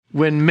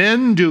when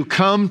men do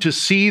come to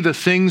see the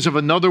things of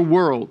another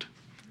world,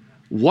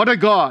 what a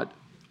God,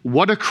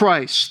 what a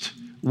Christ,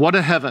 what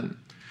a heaven,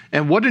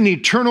 and what an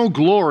eternal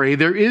glory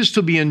there is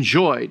to be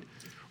enjoyed.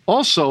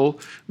 Also,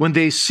 when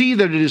they see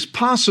that it is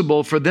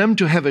possible for them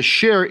to have a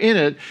share in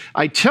it,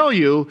 I tell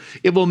you,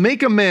 it will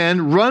make a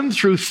man run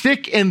through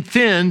thick and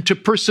thin to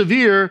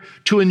persevere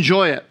to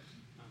enjoy it.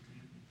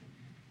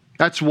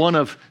 That's one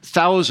of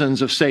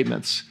thousands of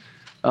statements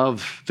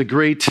of the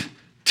great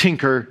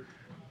tinker,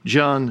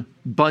 John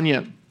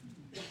Bunyan.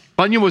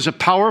 Bunyan was a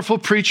powerful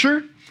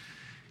preacher.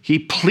 He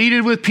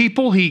pleaded with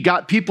people. He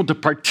got people to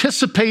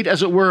participate,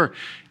 as it were,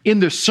 in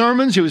the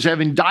sermons. He was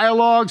having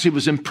dialogues. He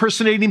was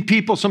impersonating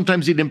people.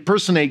 Sometimes he'd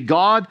impersonate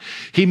God.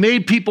 He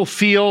made people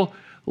feel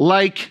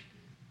like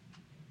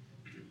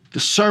the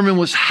sermon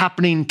was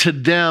happening to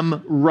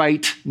them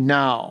right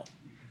now.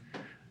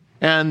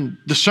 And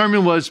the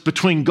sermon was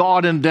between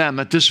God and them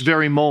at this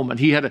very moment.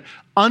 He had an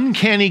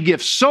uncanny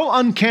gift, so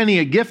uncanny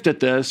a gift at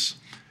this,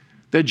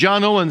 that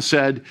John Owen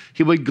said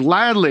he would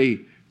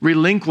gladly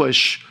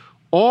relinquish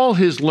all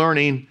his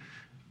learning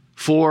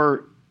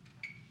for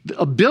the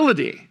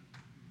ability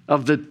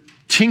of the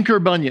tinker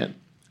Bunyan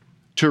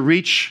to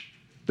reach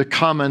the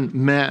common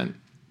man.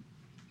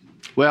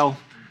 Well,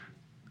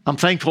 I'm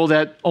thankful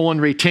that Owen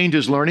retained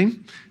his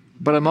learning,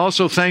 but I'm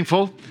also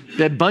thankful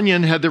that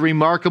Bunyan had the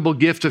remarkable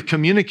gift of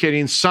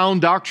communicating sound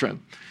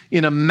doctrine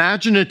in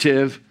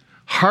imaginative,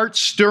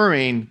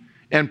 heart-stirring,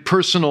 and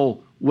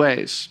personal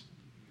ways.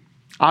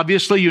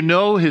 Obviously, you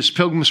know his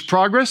Pilgrim's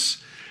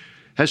Progress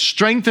has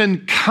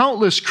strengthened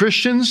countless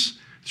Christians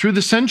through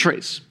the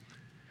centuries.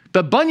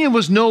 But Bunyan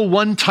was no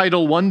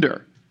one-title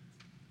wonder.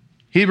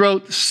 He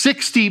wrote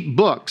 60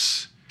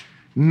 books.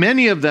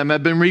 Many of them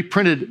have been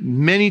reprinted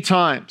many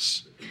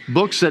times.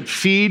 Books that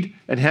feed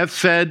and have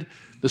fed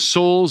the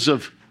souls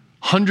of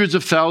hundreds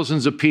of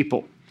thousands of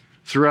people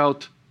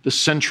throughout the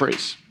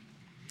centuries.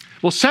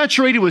 Well,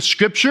 saturated with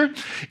Scripture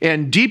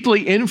and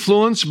deeply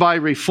influenced by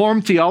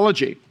Reformed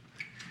theology,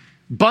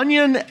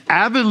 Bunyan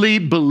avidly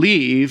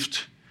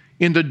believed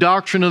in the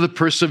doctrine of the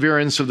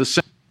perseverance of the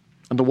saints.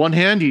 On the one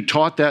hand, he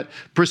taught that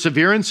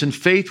perseverance and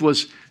faith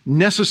was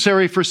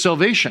necessary for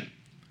salvation.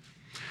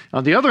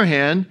 On the other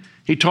hand,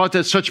 he taught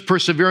that such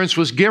perseverance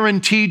was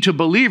guaranteed to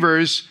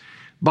believers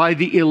by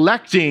the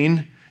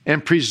electing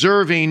and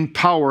preserving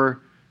power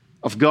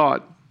of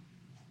God.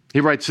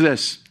 He writes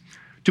this: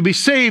 "To be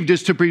saved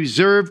is to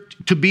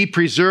be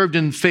preserved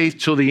in faith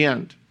till the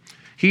end.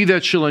 He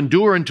that shall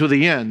endure unto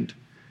the end,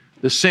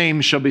 the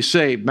same shall be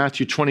saved."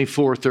 Matthew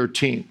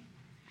 24:13.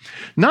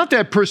 Not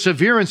that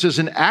perseverance is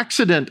an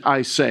accident,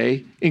 I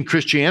say, in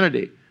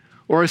Christianity,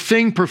 or a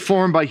thing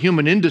performed by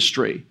human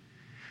industry.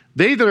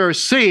 They that are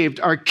saved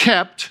are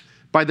kept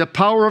by the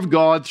power of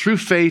God through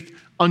faith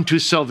unto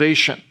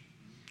salvation.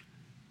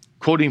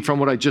 Quoting from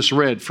what I just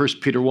read,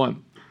 1 Peter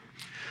 1.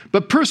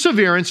 But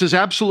perseverance is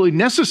absolutely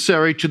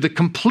necessary to the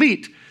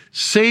complete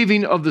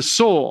saving of the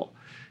soul.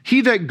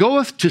 He that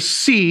goeth to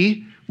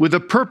sea with a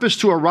purpose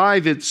to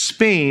arrive at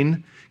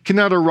Spain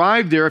cannot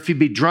arrive there if he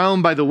be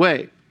drowned by the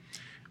way.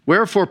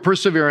 Wherefore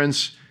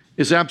perseverance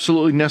is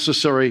absolutely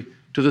necessary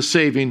to the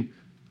saving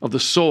of the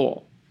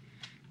soul.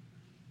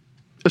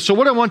 So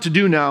what I want to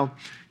do now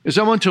is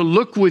I want to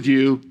look with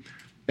you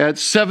at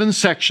 7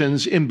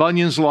 sections in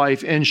Bunyan's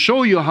life and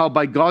show you how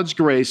by God's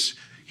grace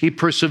he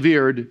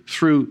persevered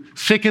through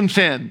thick and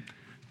thin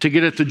to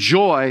get at the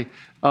joy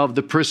of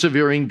the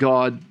persevering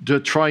God, the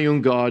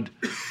triune God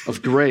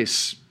of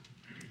grace.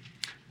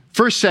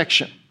 First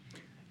section,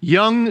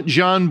 young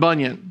John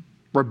Bunyan,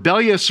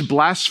 rebellious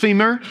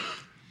blasphemer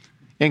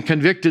and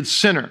convicted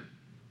sinner.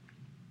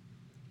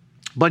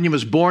 Bunyan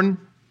was born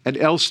at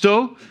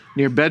Elstow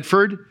near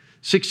Bedford,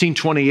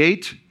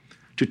 1628,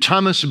 to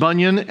Thomas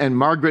Bunyan and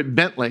Margaret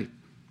Bentley.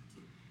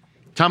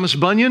 Thomas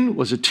Bunyan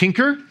was a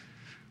tinker,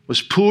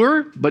 was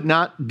poor but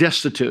not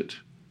destitute.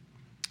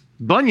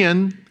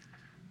 Bunyan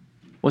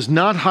was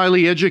not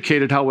highly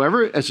educated,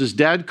 however, as his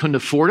dad couldn't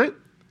afford it.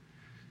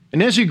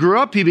 And as he grew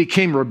up, he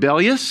became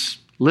rebellious,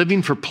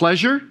 living for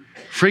pleasure,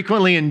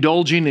 frequently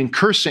indulging in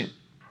cursing.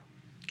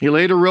 He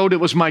later wrote,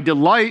 "It was my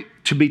delight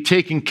to be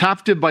taken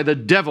captive by the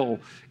devil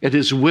at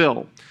his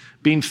will,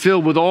 being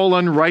filled with all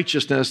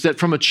unrighteousness, that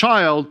from a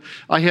child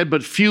I had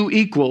but few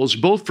equals,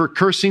 both for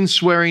cursing,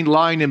 swearing,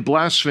 lying, and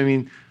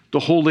blaspheming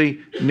the holy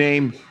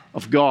name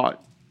of God."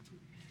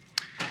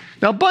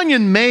 Now,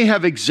 Bunyan may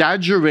have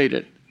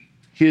exaggerated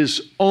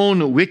his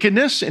own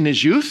wickedness in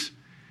his youth,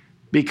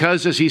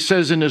 because, as he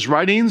says in his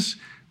writings,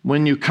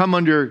 when you come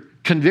under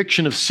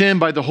conviction of sin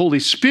by the Holy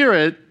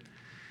Spirit,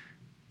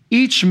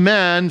 each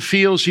man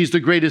feels he's the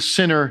greatest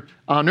sinner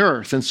on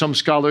earth. And some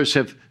scholars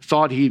have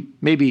thought he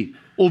maybe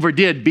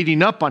overdid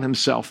beating up on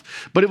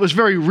himself. But it was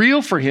very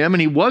real for him,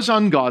 and he was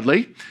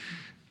ungodly.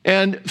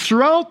 And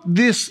throughout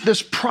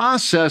this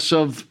process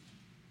of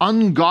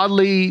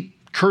ungodly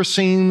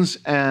cursings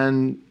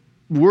and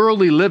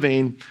worldly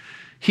living,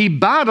 he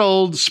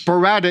battled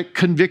sporadic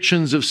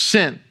convictions of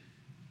sin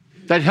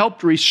that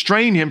helped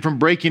restrain him from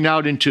breaking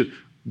out into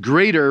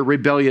greater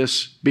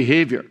rebellious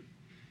behavior.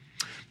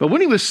 But when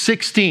he was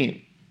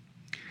 16,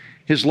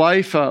 his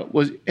life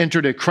was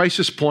entered a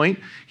crisis point.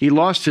 He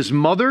lost his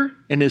mother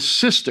and his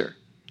sister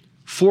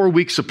 4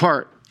 weeks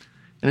apart.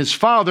 And his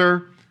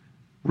father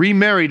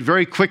remarried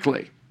very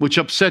quickly, which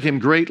upset him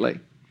greatly.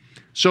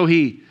 So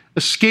he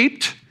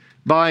escaped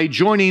by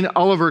joining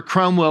Oliver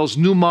Cromwell's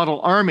New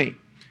Model Army,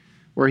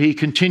 where he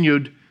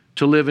continued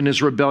to live in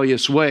his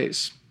rebellious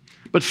ways.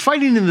 But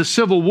fighting in the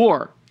Civil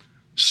War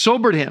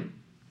sobered him.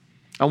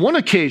 On one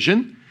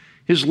occasion,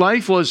 his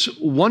life was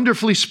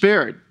wonderfully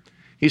spared.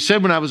 He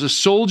said, when I was a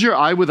soldier,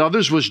 I with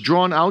others was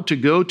drawn out to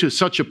go to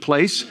such a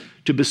place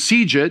to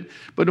besiege it.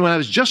 But when I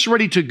was just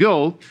ready to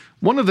go,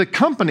 one of the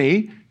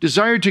company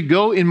desired to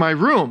go in my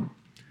room,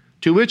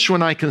 to which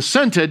when I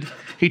consented,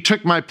 he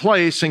took my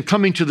place, and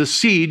coming to the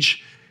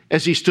siege,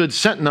 as he stood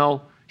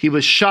sentinel, he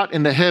was shot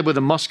in the head with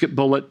a musket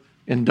bullet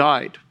and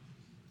died.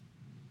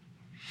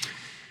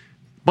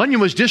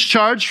 Bunyan was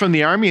discharged from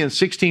the army in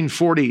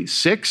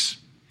 1646.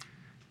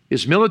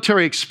 His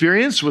military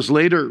experience was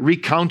later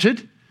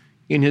recounted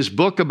in his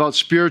book about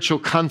spiritual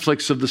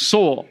conflicts of the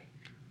soul,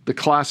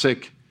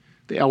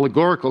 the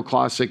allegorical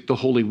classic, The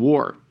Holy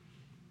War.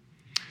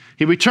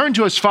 He returned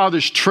to his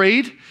father's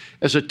trade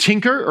as a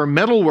tinker or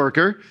metal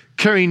worker,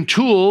 carrying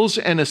tools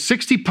and a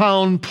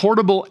 60-pound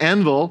portable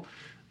anvil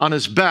on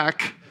his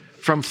back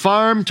from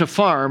farm to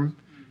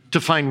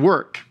find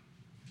work.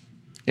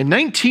 In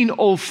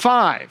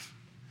 1905,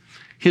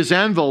 his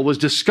anvil was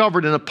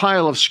discovered in a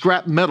pile of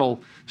scrap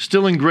metal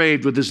still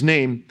engraved with his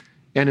name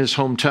and his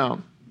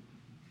hometown.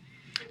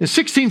 In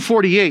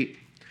 1648,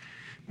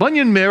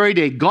 Bunyan married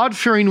a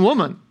God-fearing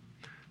woman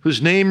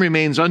whose name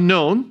remains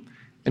unknown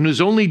and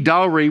whose only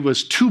dowry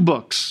was 2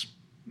 books,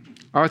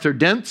 Arthur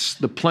Dent's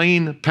The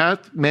Plain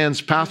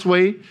Man's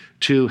Pathway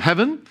to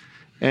Heaven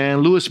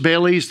and Lewis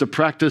Bailey's The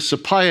Practice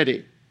of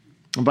Piety.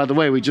 And by the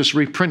way, we just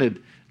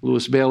reprinted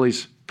Lewis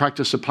Bailey's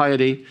Practice of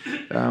Piety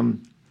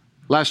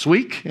last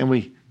week, and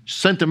we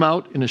sent them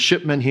out in a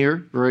shipment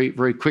here very,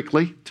 very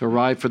quickly to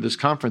arrive for this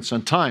conference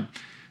on time.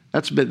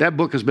 That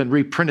book has been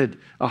reprinted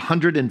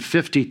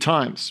 150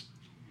 times.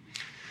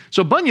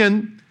 So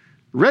Bunyan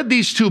read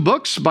these 2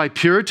 books by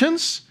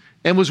Puritans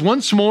and was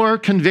once more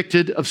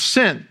convicted of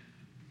sin.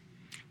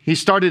 He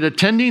started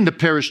attending the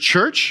parish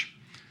church,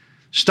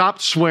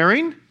 stopped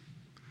swearing,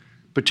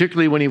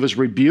 particularly when he was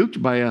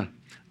rebuked by a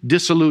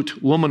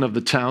dissolute woman of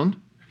the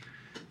town,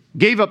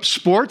 gave up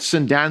sports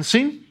and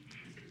dancing,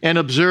 and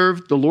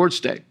observed the Lord's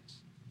Day.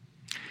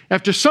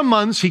 After some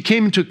months, he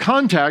came into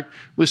contact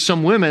with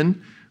some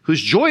women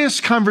whose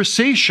joyous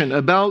conversation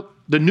about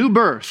the new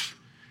birth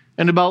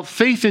and about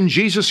faith in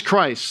Jesus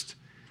Christ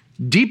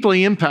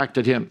deeply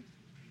impacted him.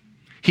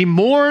 He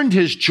mourned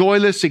his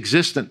joyless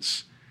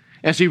existence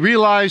as he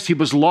realized he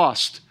was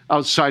lost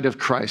outside of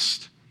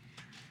Christ.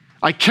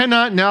 I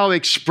cannot now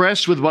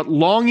express with what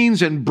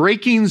longings and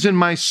breakings in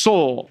my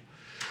soul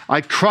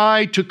I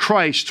cried to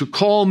Christ to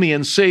call me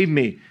and save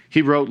me,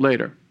 he wrote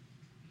later.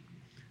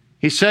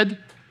 He said,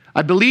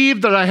 I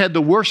believed that I had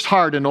the worst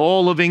heart in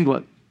all of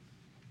England.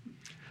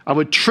 I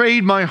would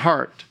trade my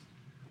heart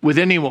with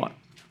anyone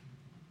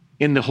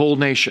in the whole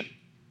nation.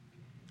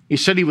 He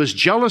said he was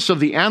jealous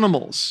of the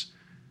animals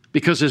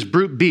because as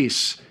brute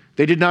beasts,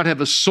 they did not have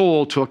a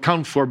soul to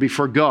account for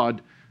before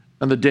God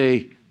on the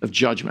day of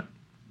judgment.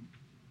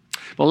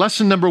 Well,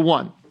 lesson number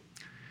 1.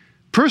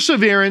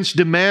 Perseverance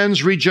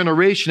demands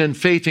regeneration and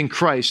faith in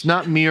Christ,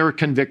 not mere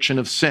conviction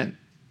of sin.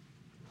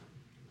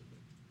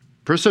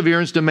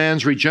 Perseverance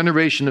demands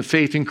regeneration of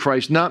faith in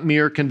Christ, not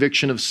mere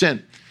conviction of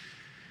sin.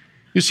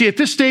 You see, at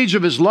this stage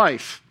of his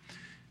life,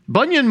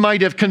 Bunyan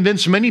might have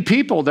convinced many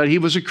people that he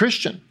was a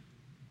Christian.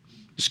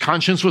 His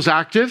conscience was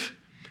active,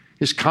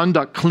 his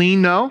conduct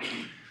clean now,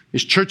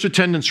 his church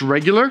attendance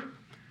regular,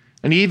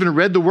 and he even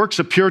read the works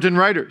of Puritan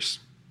writers.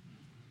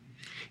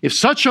 If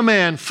such a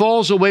man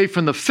falls away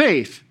from the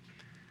faith,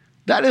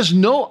 that is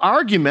no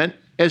argument,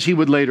 as he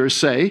would later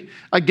say,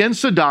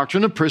 against the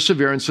doctrine of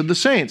perseverance of the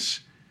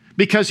saints.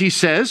 Because he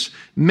says,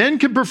 men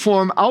can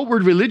perform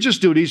outward religious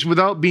duties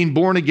without being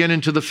born again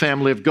into the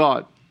family of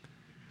God.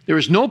 There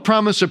is no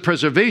promise of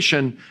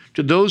preservation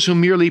to those who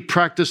merely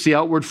practice the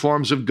outward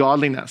forms of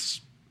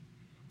godliness.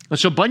 And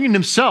so Bunyan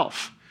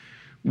himself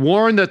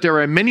warned that there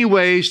are many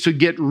ways to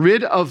get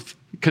rid of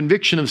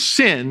conviction of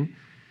sin,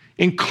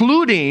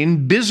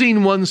 including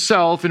busying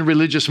oneself in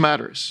religious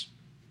matters.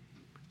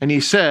 And he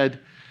said,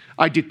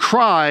 I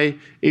decry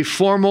a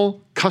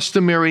formal,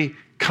 customary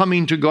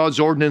coming to God's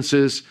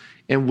ordinances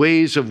and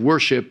ways of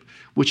worship,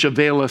 which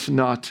availeth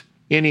not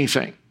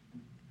anything.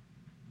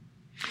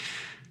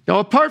 Now,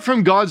 apart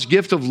from God's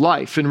gift of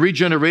life and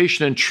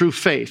regeneration and true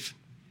faith,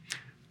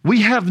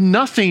 we have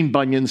nothing,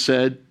 Bunyan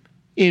said,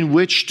 in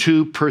which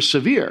to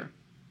persevere.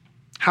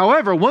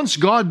 However, once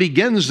God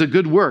begins the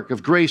good work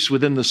of grace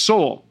within the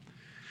soul,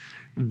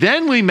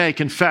 then we may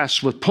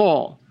confess with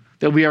Paul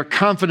that we are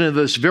confident of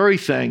this very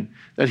thing,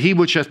 that he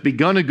which hath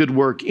begun a good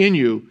work in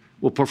you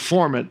will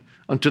perform it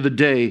unto the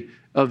day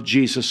of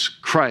Jesus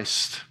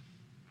Christ.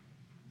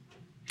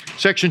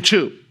 Section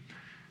 2,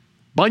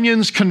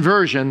 Bunyan's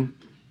conversion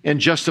and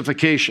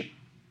justification.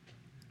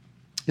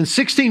 In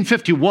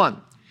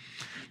 1651,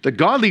 The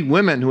godly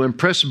women who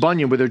impressed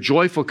Bunyan with their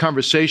joyful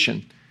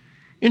conversation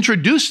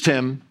introduced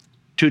him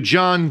to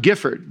John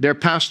Gifford, their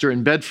pastor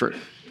in Bedford.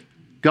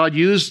 God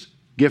used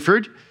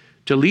Gifford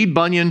to lead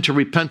Bunyan to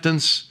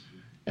repentance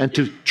and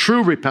to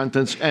true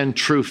repentance and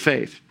true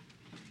faith.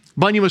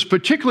 Bunyan was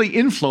particularly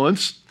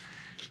influenced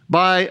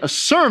by a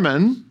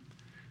sermon,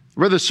 a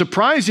rather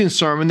surprising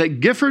sermon that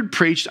Gifford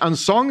preached on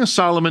Song of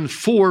Solomon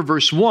 4,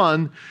 verse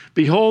 1,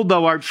 "Behold,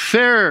 thou art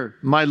fair,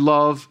 my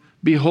love,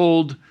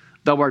 behold,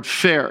 thou art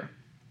fair."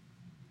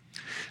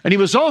 And he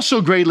was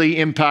also greatly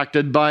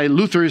impacted by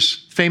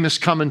Luther's famous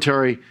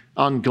commentary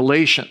on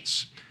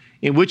Galatians,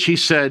 in which he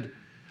said,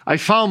 "I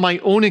found my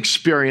own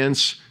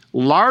experience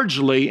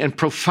largely and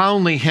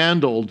profoundly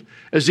handled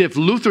as if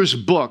Luther's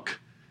book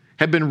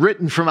had been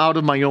written from out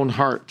of my own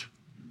heart."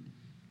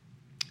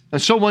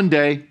 And so one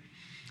day,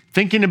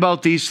 thinking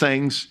about these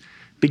things,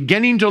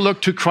 beginning to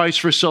look to Christ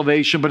for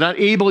salvation, but not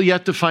able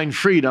yet to find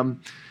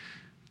freedom,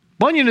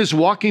 Bunyan is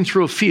walking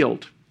through a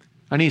field,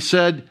 and he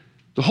said,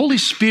 the Holy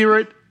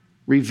Spirit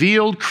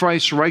revealed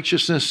Christ's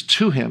righteousness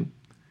to him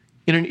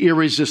in an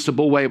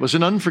irresistible way. It was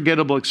an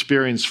unforgettable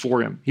experience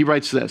for him. He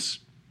writes this,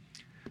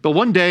 "But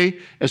one day,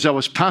 as I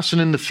was passing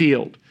in the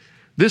field,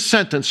 this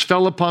sentence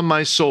fell upon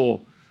my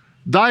soul,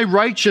 thy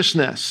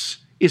righteousness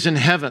is in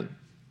heaven.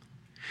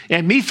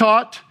 And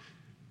methought,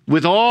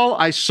 with all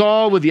I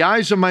saw with the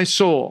eyes of my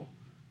soul,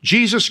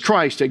 Jesus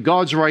Christ at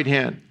God's right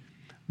hand.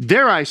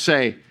 There, I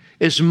say,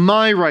 is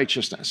my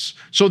righteousness,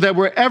 so that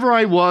wherever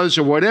I was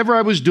or whatever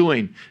I was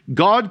doing,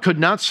 God could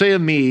not say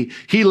of me,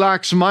 he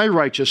lacks my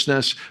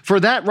righteousness, for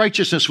that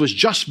righteousness was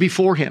just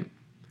before him.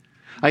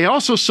 I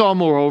also saw,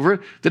 moreover,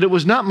 that it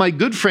was not my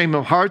good frame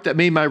of heart that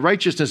made my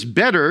righteousness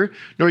better,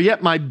 nor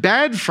yet my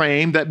bad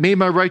frame that made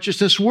my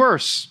righteousness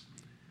worse.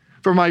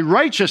 For my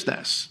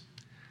righteousness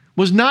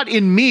was not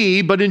in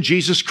me, but in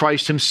Jesus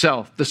Christ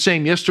himself, the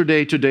same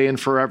yesterday, today, and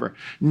forever.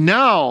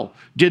 Now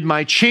did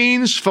my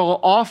chains fall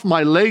off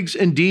my legs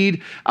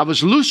indeed. I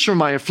was loose from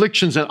my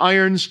afflictions and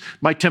irons.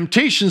 My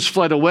temptations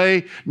fled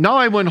away. Now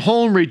I went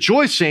home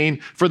rejoicing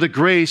for the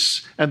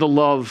grace and the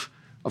love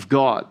of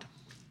God."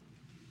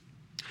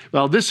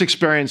 Well, this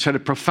experience had a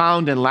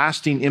profound and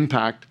lasting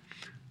impact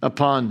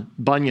upon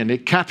Bunyan.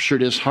 It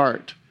captured his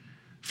heart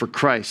for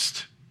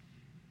Christ.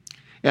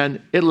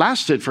 And it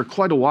lasted for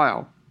quite a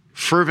while.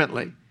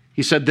 Fervently.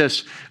 He said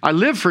this, "I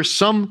lived for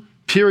some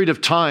period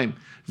of time,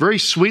 very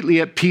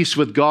sweetly at peace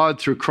with God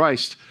through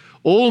Christ.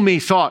 Oh,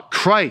 methought,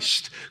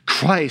 Christ.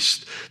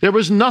 There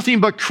was nothing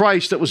but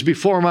Christ that was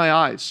before my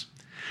eyes.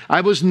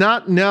 I was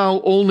not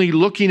now only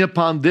looking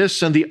upon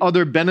this and the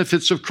other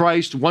benefits of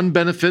Christ, one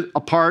benefit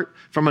apart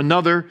from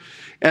another,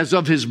 as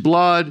of his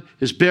blood,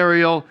 his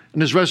burial,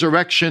 and his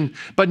resurrection,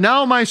 but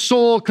now my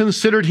soul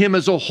considered him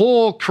as a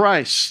whole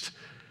Christ.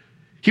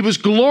 He was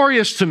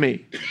glorious to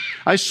me.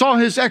 I saw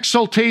his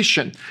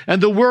exaltation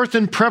and the worth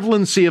and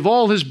prevalency of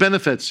all his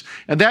benefits,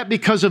 and that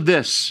because of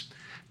this.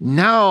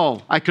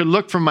 Now I could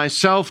look from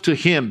myself to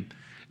him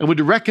and would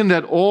reckon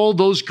that all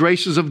those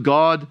graces of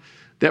God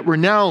that were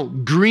now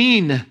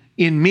green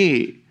in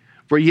me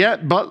were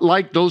yet but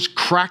like those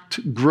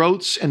cracked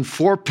groats and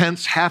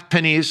fourpence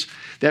halfpennies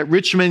that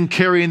rich men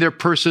carry in their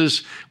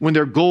purses when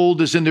their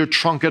gold is in their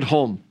trunk at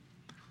home.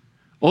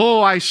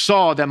 Oh, I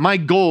saw that my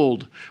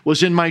gold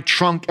was in my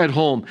trunk at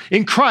home.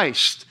 In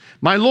Christ,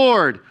 my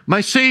Lord, my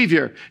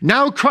Savior.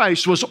 Now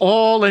Christ was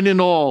all and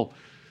in all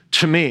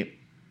to me."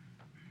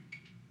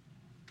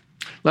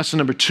 Lesson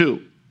number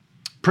 2,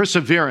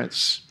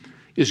 perseverance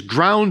is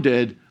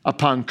grounded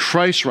upon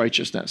Christ's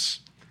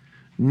righteousness,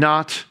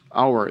 not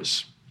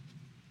ours.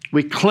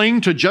 We cling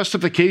to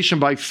justification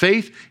by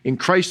faith in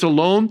Christ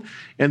alone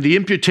and the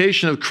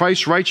imputation of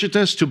Christ's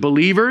righteousness to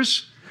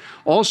believers,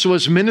 also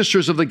as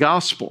ministers of the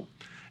gospel.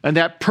 And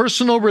that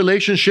personal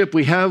relationship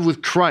we have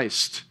with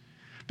Christ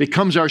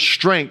becomes our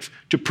strength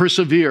to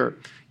persevere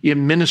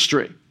in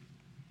ministry.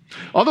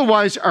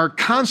 Otherwise, our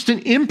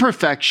constant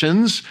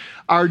imperfections,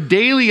 our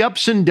daily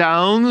ups and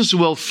downs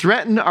will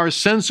threaten our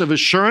sense of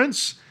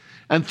assurance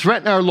and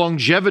threaten our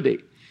longevity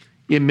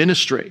in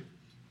ministry.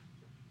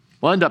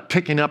 We'll end up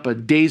picking up a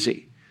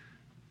daisy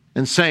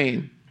and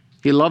saying,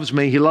 he loves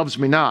me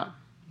not.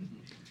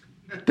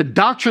 The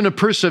doctrine of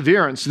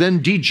perseverance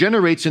then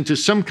degenerates into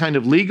some kind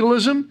of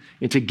legalism,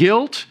 into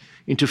guilt,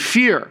 into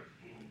fear,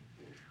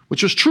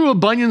 which was true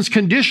of Bunyan's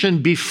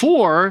condition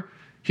before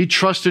he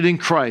trusted in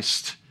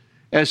Christ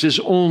as his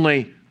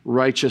only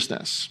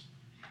righteousness.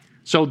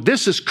 So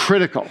this is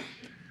critical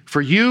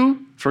for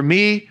you, for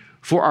me,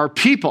 for our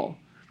people,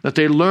 that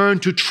they learn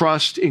to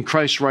trust in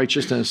Christ's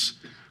righteousness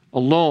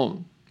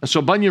alone. And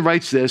so Bunyan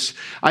writes this,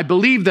 "I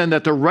believe then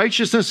that the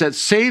righteousness that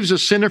saves a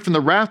sinner from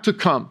the wrath to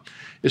come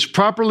is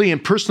properly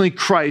and personally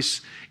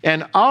Christ's,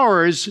 and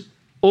ours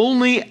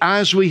only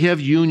as we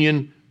have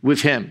union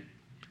with him.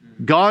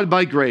 God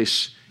by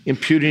grace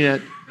imputing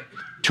it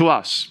to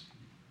us."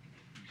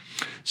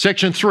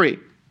 Section 3,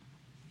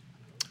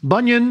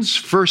 Bunyan's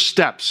first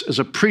steps as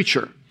a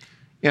preacher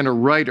and a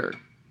writer.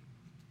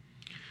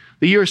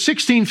 The year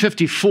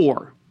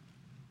 1654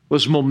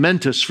 was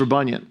momentous for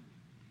Bunyan.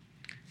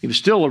 He was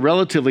still a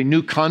relatively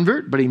new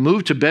convert, but he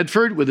moved to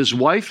Bedford with his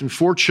wife and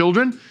 4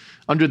 children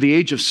under the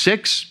age of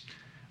 6,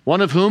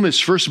 one of whom, his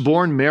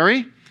firstborn,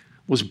 Mary,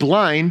 was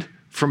blind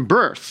from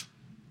birth.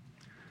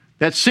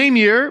 That same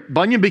year,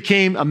 Bunyan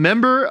became a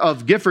member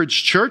of Gifford's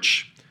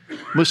church,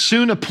 was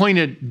soon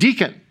appointed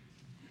deacon.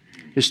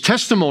 His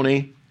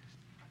testimony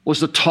was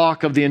the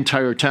talk of the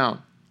entire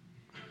town.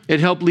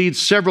 It helped lead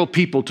several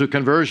people to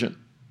conversion.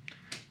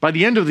 By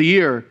the end of the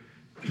year,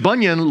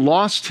 Bunyan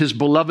lost his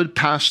beloved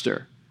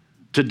pastor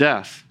to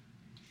death.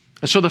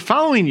 And so the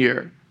following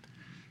year,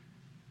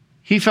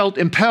 he felt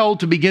impelled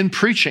to begin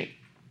preaching.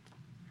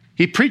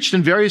 He preached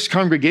in various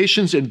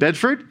congregations in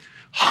Bedford.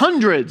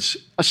 Hundreds,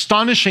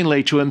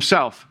 astonishingly to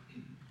himself,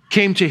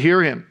 came to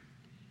hear him.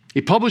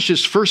 He published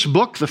his first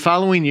book the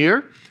following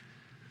year,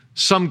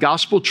 Some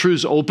Gospel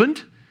Truths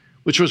Opened,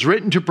 which was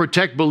written to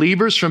protect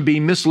believers from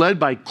being misled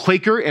by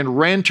Quaker and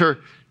ranter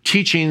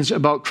teachings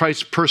about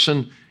Christ's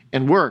person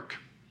and work.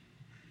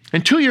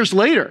 And 2 years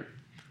later,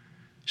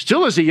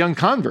 still as a young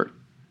convert,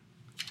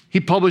 he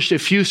published A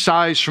Few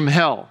Sighs from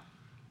Hell,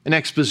 an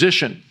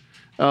exposition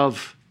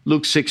of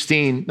Luke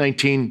 16,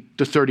 19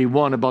 to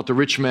 31 about the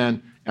rich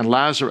man and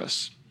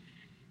Lazarus.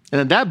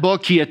 And in that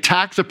book, he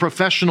attacked the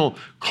professional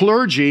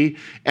clergy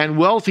and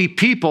wealthy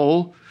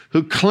people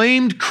who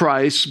claimed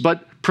Christ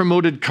but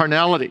promoted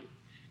carnality.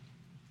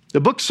 The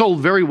book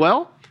sold very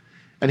well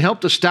and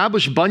helped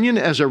establish Bunyan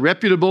as a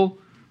reputable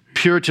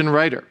Puritan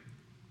writer.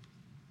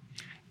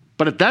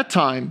 But at that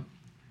time,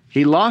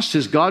 he lost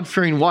his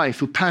God-fearing wife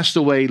who passed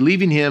away,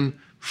 leaving him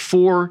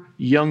 4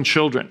 young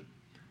children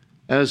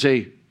as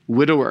a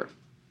widower.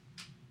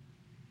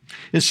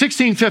 In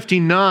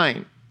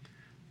 1659,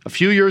 a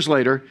few years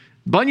later,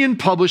 Bunyan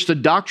published The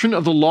Doctrine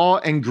of the Law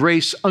and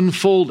Grace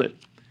Unfolded,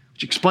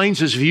 which explains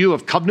his view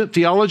of covenant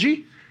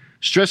theology,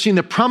 stressing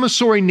the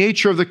promissory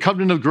nature of the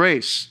covenant of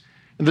grace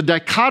and the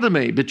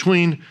dichotomy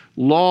between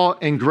law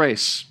and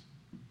grace.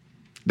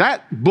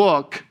 That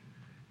book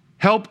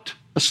helped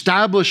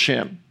establish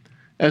him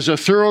as a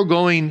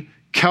thoroughgoing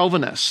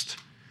Calvinist,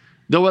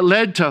 though it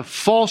led to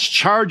false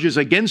charges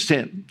against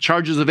him,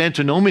 charges of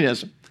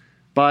antinomianism,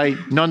 by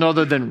none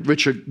other than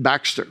Richard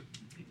Baxter.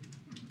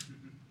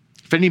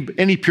 If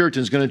any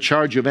Puritan is going to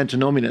charge you of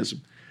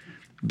antinomianism,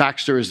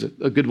 Baxter is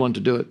a good one to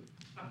do it.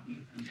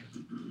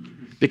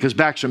 Because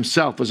Baxter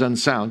himself was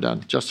unsound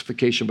on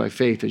justification by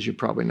faith, as you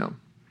probably know.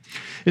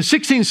 In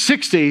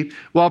 1660,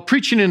 while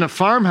preaching in a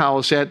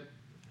farmhouse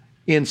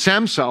in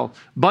Samsel,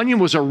 Bunyan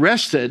was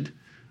arrested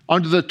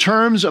under the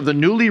terms of the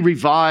newly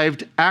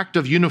revived Act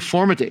of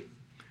Uniformity,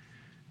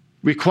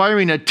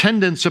 requiring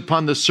attendance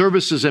upon the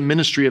services and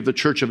ministry of the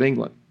Church of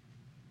England.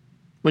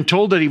 When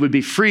told that he would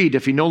be freed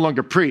if he no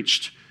longer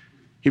preached,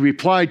 he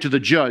replied to the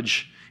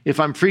judge, "If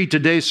I'm freed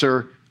today,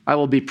 sir, I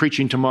will be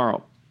preaching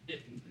tomorrow."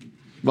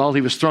 Well,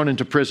 he was thrown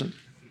into prison,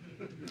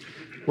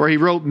 where he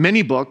wrote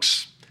many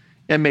books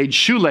and made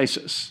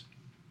shoelaces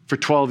for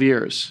 12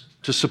 years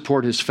to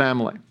support his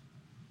family.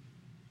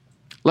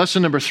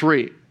 Lesson number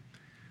 3,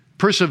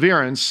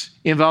 perseverance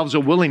involves a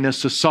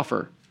willingness to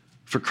suffer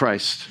for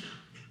Christ.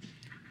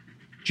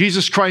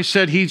 Jesus Christ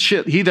said, he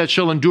that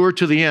shall endure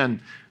to the end,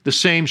 the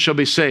same shall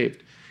be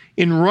saved.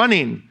 In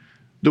running,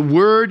 the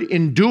word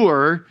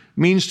endure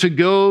means to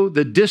go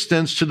the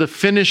distance to the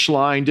finish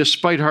line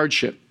despite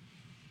hardship.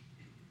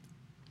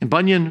 And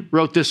Bunyan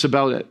wrote this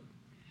about it.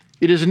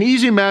 It is an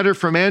easy matter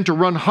for a man to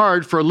run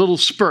hard for a little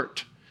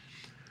spurt,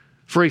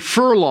 for a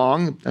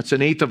furlong, that's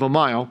 1/8 of a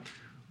mile,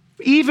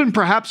 even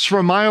perhaps for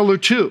a mile or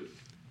 2.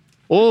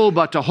 Oh,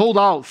 but to hold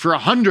out for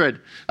 100,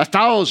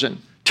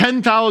 1,000,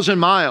 10,000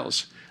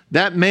 miles,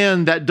 that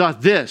man that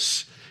doth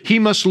this, he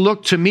must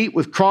look to meet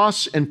with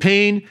cross and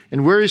pain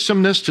and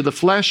wearisomeness to the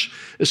flesh,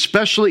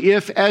 especially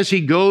if, as he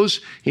goes,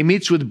 he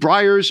meets with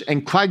briars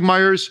and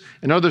quagmires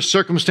and other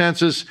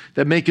circumstances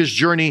that make his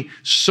journey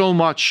so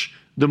much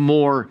the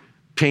more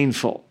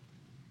painful.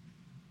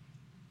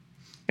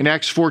 In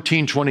Acts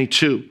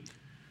 14:22,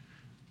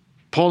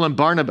 Paul and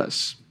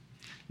Barnabas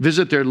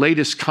visit their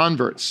latest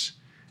converts,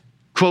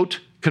 quote,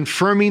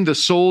 confirming the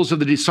souls of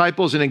the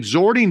disciples and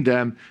exhorting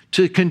them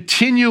to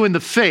continue in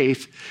the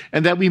faith,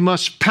 and that we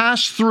must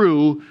pass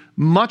through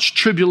much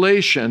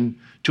tribulation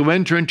to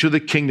enter into the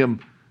kingdom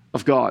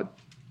of God.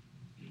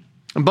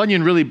 And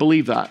Bunyan really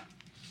believed that.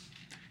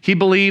 He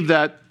believed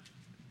that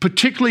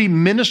particularly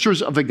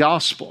ministers of the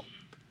gospel,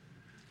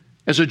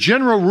 as a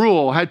general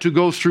rule, had to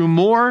go through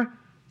more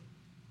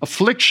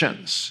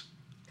afflictions,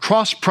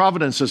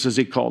 cross-providences as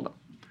he called them,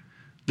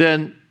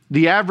 than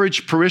the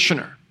average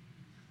parishioner,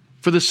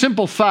 for the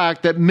simple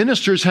fact that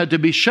ministers had to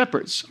be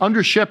shepherds,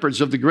 under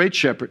shepherds of the great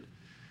shepherd.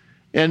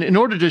 And in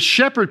order to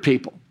shepherd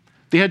people,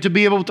 they had to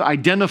be able to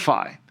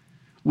identify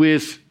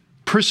with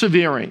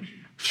persevering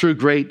through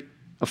great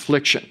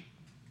affliction.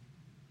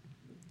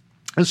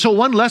 And so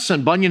one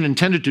lesson Bunyan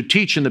intended to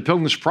teach in the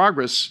Pilgrim's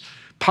Progress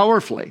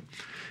powerfully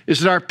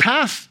is that our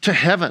path to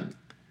heaven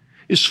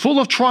is full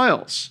of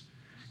trials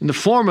in the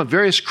form of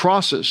various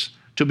crosses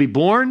to be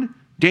borne,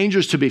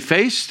 dangers to be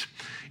faced,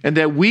 and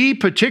that we,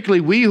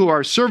 particularly we who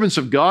are servants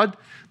of God,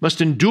 must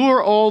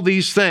endure all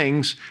these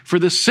things for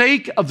the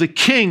sake of the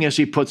king, as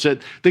he puts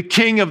it, the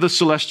king of the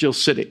celestial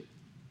city.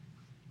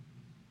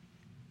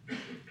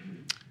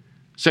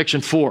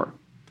 Section 4.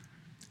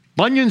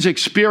 Bunyan's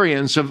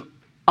experience of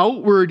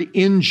outward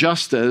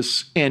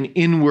injustice and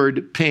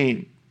inward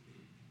pain.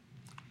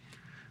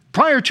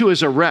 Prior to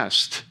his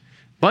arrest,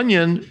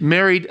 Bunyan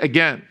married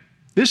again,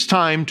 this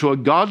time to a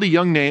godly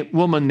young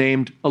woman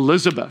named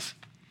Elizabeth.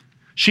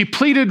 She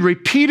pleaded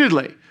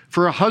repeatedly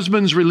for her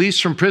husband's release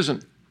from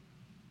prison.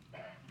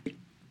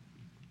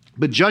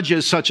 But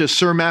judges such as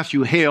Sir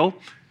Matthew Hale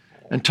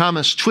and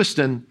Thomas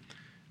Twiston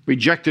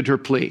rejected her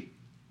plea.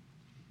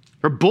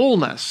 Her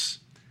boldness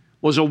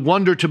was a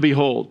wonder to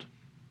behold.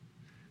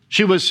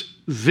 She was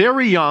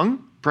very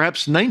young,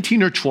 perhaps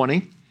 19 or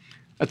 20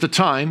 at the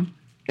time,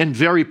 and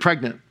very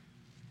pregnant.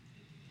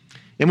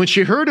 And when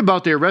she heard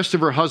about the arrest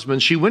of her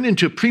husband, she went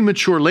into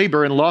premature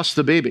labor and lost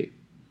the baby.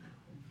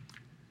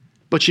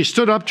 But she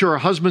stood up to her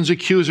husband's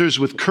accusers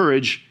with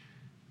courage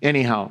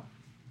anyhow.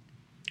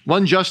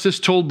 One justice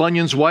told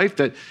Bunyan's wife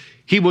that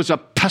he was a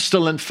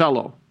pestilent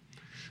fellow.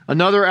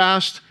 Another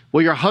asked,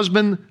 "Will your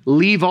husband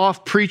leave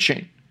off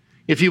preaching?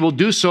 If he will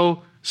do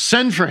so,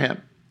 send for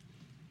him."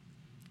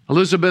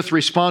 Elizabeth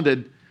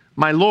responded,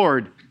 "My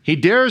lord, he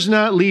dares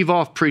not leave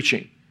off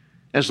preaching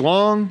as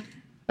long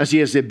as he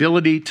has the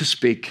ability to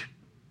speak."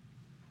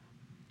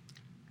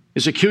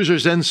 His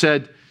accusers then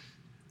said,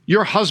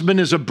 "Your husband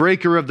is a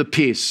breaker of the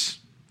peace."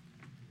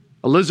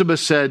 Elizabeth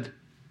said,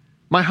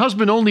 "My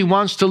husband only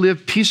wants to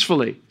live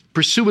peacefully,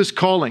 pursue his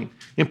calling,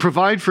 and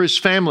provide for his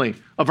family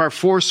of our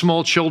 4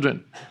 small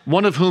children,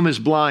 one of whom is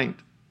blind."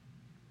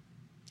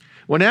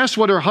 When asked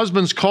what her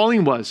husband's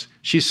calling was,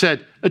 she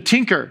said, "A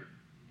tinker,"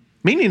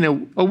 meaning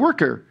a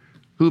worker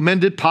who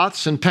mended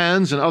pots and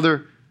pans and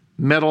other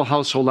metal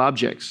household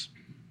objects.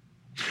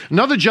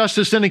 Another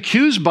justice then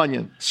accused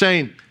Bunyan,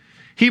 saying,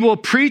 "He will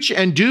preach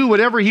and do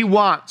whatever he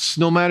wants,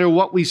 no matter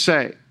what we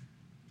say."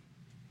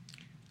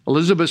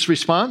 Elizabeth's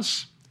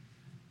response,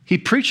 "He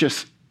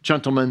preacheth,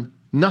 gentlemen,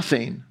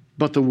 nothing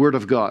but the word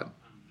of God."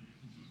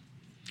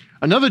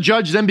 Another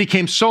judge then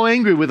became so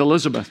angry with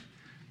Elizabeth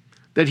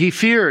that she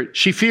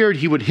feared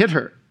he would hit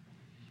her.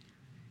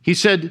 He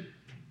said,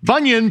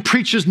 "Bunyan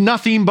preaches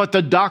nothing but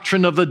the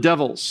doctrine of the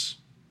devils."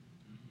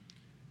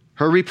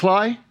 Her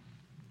reply,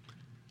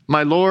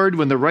 "My lord,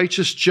 when the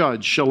righteous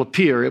judge shall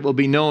appear, it will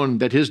be known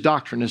that his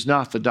doctrine is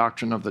not the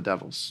doctrine of the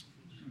devils."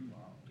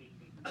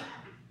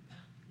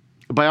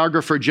 The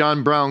biographer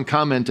John Brown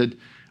commented,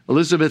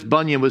 "Elizabeth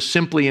Bunyan was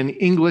simply an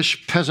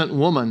English peasant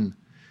woman.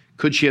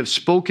 Could she have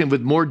spoken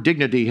with more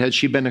dignity had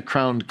she been a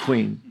crowned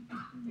queen?"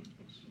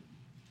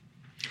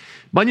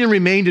 Bunyan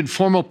remained in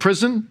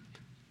prison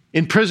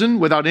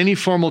without any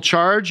formal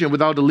charge and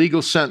without a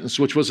legal sentence,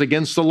 which was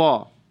against the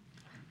law.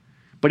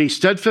 But he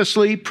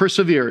steadfastly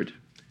persevered.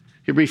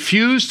 He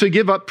refused to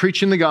give up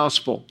preaching the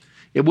gospel.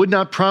 It would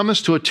not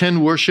promise to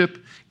attend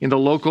worship in the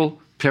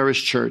local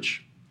parish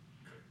church.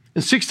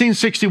 In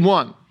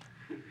 1661,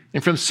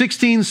 and from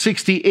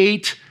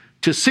 1668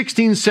 to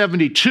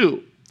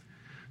 1672,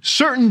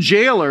 certain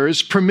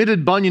jailers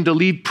permitted Bunyan to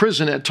leave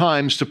prison at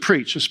times to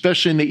preach,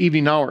 especially in the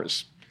evening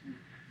hours.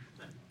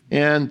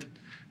 And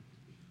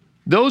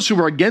those who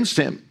were against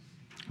him,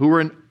 who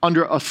were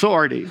under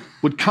authority,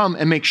 would come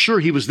and make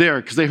sure he was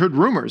there because they heard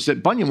rumors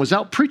that Bunyan was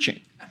out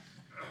preaching.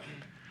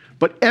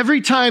 But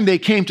every time they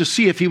came to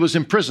see if he was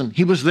in prison,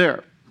 he was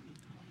there.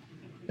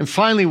 And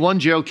finally, one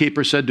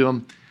jailkeeper said to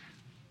him,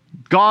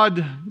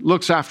 "God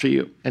looks after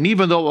you. And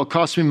even though it will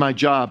cost me my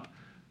job,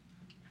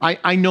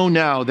 I know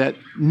now that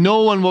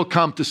no one will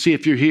come to see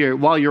if you're here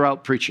while you're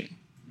out preaching."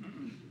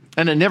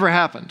 And it never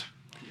happened.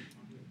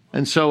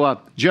 And so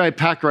J.I.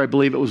 Packer, I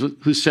believe it was,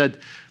 who said,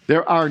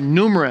 "There are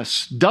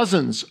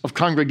dozens of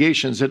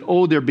congregations that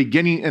owe their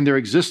beginning and their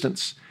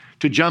existence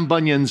to John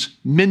Bunyan's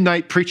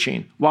midnight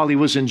preaching while he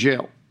was in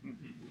jail."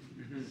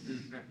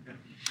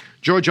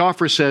 George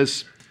Offer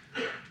says,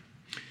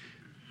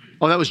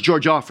 that was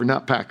George Offer,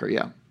 not Packer,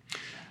 yeah.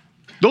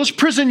 "Those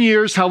prison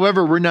years,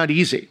 however, were not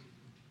easy.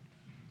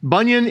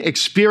 Bunyan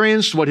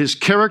experienced what his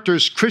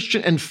characters,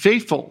 Christian and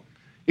faithful,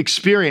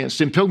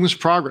 experienced in Pilgrim's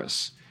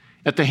Progress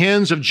at the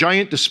hands of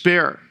giant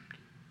despair,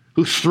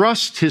 who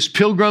thrust his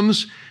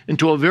pilgrims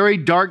into a very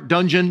dark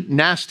dungeon,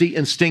 nasty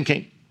and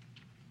stinking.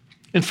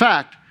 In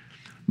fact,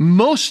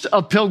 most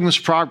of Pilgrim's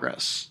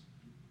Progress,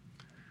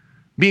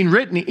 being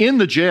written in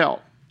the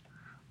jail,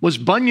 was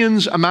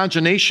Bunyan's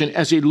imagination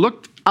as he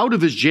looked out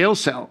of his jail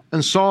cell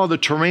and saw the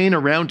terrain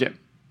around him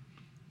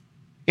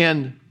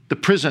and the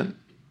prison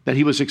that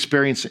he was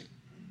experiencing.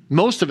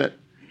 Most of it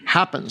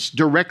happens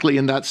directly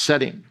in that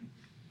setting,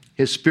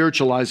 his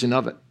spiritualizing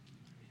of it.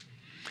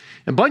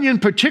 And Bunyan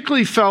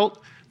particularly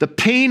felt the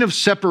pain of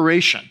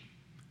separation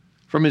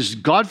from his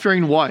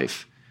God-fearing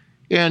wife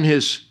and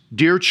his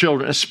dear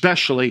children,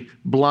 especially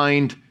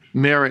blind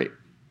Mary.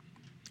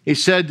 He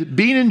said,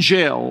 "Being in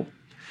jail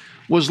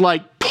was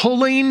like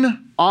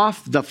pulling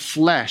off the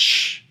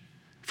flesh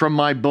from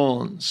my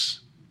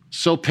bones.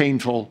 So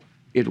painful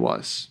it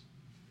was."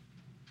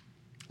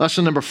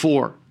 Lesson number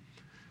 4,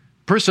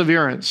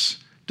 perseverance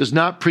does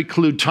not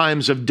preclude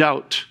times of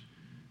doubt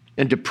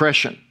and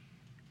depression.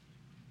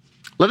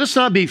 Let us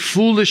not be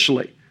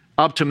foolishly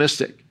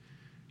optimistic.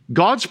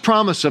 God's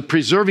promise of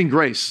preserving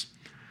grace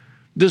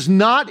does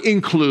not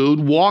include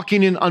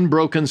walking in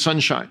unbroken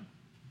sunshine.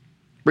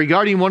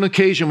 Regarding one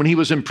occasion when he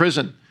was in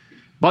prison,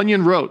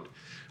 Bunyan wrote,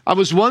 "I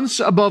was once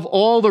above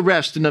all the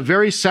rest in a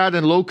very sad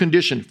and low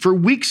condition for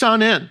weeks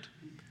on end,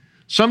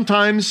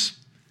 sometimes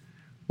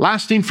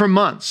lasting for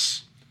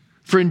months.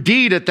 For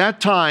indeed at that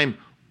time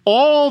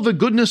all the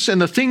goodness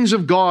and the things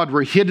of God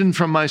were hidden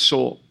from my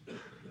soul.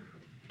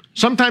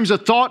 Sometimes the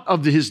thought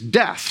of his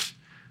death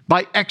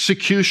by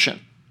execution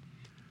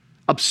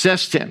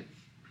obsessed him.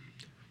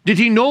 Did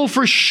he know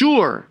for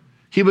sure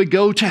he would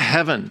go to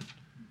heaven?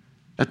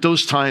 At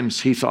those times,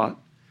 he thought.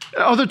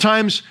 At other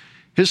times,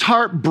 his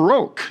heart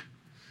broke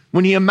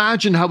when he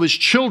imagined how his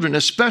children,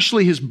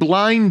 especially his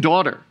blind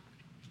daughter,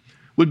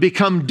 would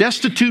become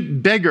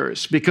destitute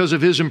beggars because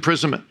of his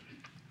imprisonment.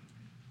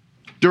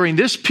 During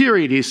this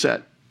period," he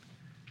said,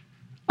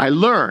 "I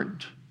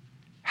learned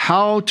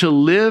how to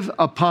live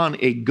upon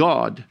a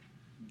God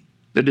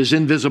that is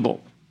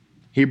invisible."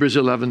 Hebrews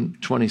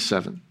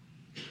 11:27.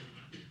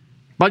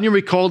 Bunyan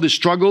recalled his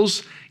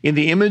struggles in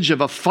the image of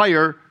a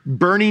fire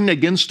burning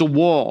against a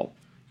wall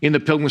in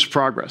the Pilgrim's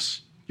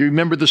Progress. You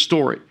remember the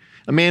story.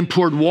 A man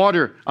poured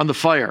water on the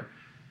fire,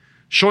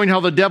 showing how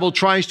the devil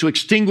tries to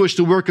extinguish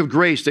the work of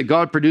grace that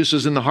God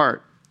produces in the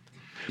heart.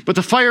 But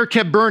the fire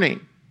kept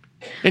burning.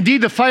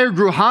 Indeed, the fire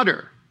grew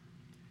hotter.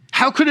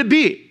 How could it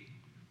be?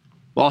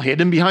 Well,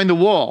 hidden behind the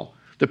wall,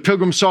 the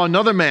pilgrim saw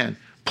another man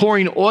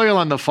pouring oil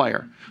on the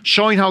fire,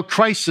 showing how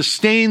Christ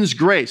sustains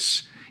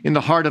grace in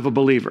the heart of a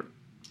believer.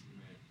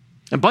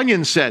 And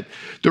Bunyan said,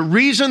 the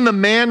reason the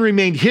man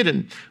remained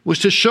hidden was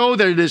to show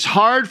that it is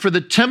hard for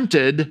the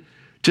tempted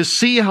to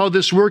see how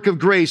this work of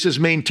grace is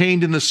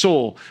maintained in the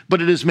soul,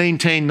 but it is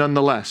maintained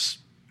nonetheless.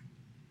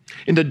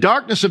 In the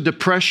darkness of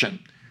depression,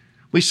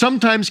 we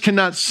sometimes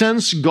cannot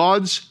sense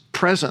God's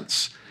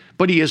presence,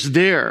 but he is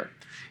there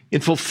in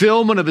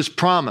fulfillment of his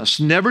promise,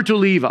 never to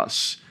leave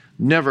us,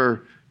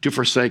 never to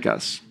forsake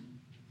us.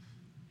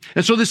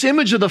 And so this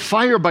image of the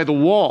fire by the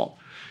wall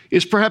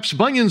is perhaps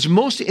Bunyan's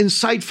most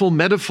insightful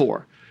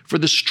metaphor for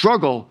the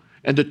struggle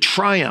and the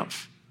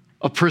triumph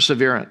of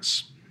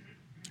perseverance.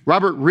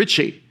 Robert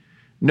Ritchie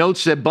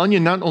notes that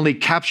Bunyan not only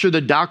captured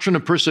the doctrine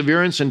of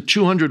perseverance in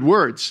 200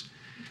 words,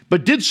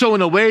 but did so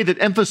in a way that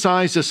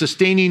emphasized the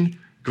sustaining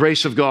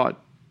grace of God.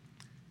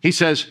 He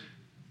says,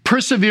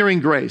 persevering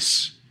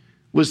grace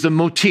was the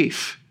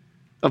motif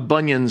of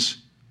Bunyan's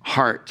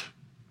heart.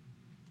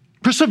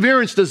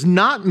 Perseverance does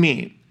not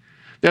mean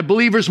that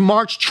believers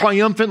march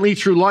triumphantly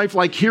through life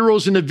like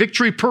heroes in a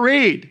victory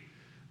parade,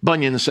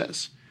 Bunyan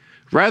says.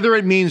 Rather,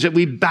 it means that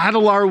we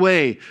battle our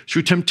way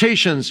through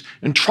temptations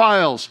and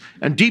trials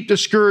and deep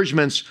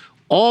discouragements,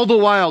 all the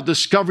while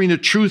discovering the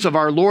truth of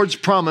our Lord's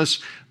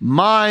promise,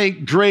 my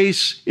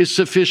grace is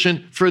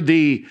sufficient for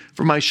thee,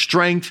 for my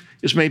strength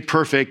is made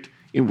perfect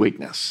in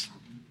weakness.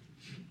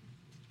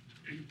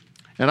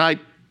 And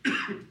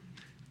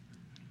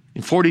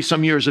in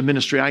 40-some years of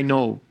ministry, I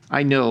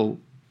know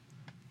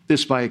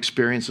this by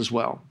experience as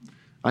well.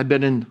 I've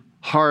been in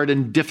hard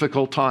and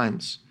difficult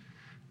times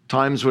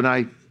when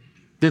I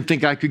didn't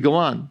think I could go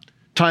on,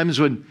 times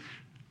when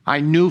I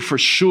knew for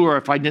sure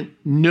if I didn't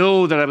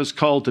know that I was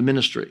called to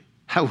ministry,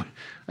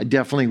 I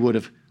definitely would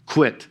have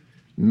quit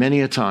many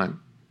a time.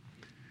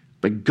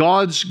 But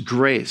God's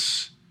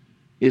grace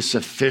is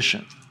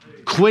sufficient.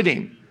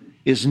 Quitting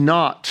is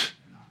not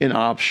an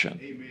option.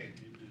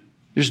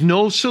 There's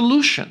no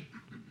solution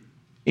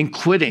in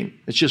quitting.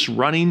 It's just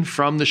running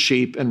from the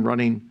sheep and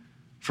running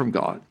from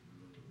God.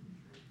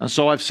 And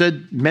so I've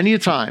said many a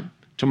time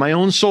to my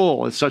own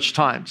soul at such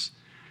times,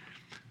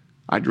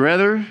 I'd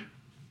rather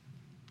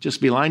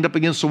just be lined up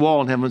against the wall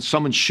and have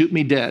someone shoot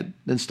me dead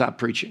than stop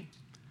preaching.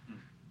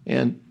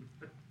 And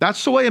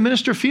that's the way a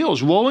minister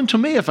feels. Woe unto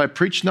me if I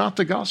preach not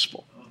the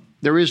gospel.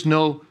 There is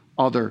no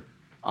other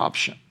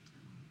option.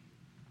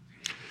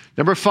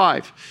 Number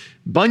 5,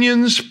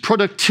 Bunyan's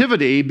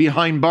productivity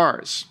behind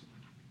bars.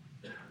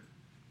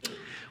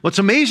 What's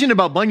amazing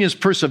about Bunyan's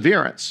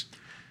perseverance,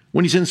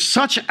 when he's in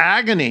such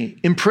agony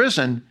in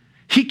prison,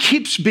 he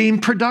keeps being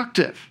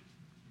productive.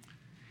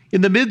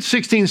 In the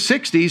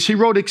mid-1660s, he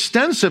wrote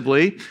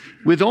extensively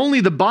with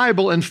only the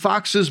Bible and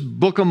Fox's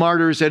Book of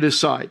Martyrs at his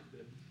side.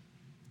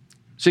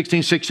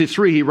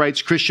 1663, he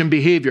writes Christian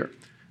Behavior,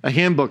 a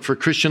handbook for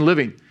Christian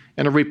living,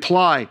 and a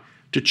reply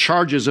to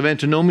charges of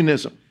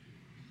antinomianism.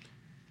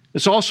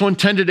 It's also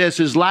intended as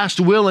his last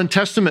will and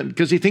testament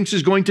because he thinks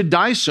he's going to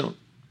die soon.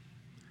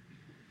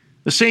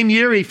 The same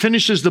year, he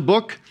finishes the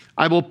book,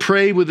 I Will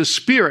Pray with the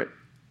Spirit,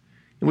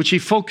 in which he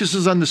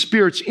focuses on the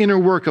Spirit's inner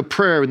work of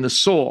prayer in the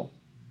soul.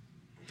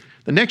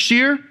 The next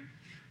year,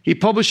 he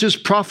publishes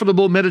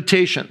Profitable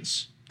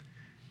Meditations.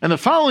 And the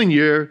following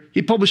year,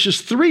 he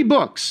publishes 3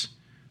 books,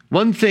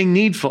 One Thing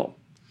Needful,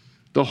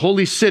 The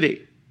Holy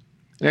City,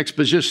 an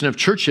exposition of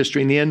church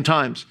history in the end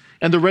times,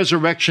 and The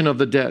Resurrection of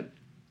the Dead.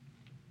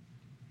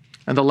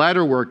 And the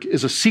latter work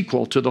is a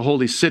sequel to The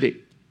Holy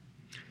City.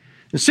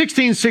 In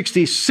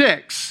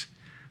 1666,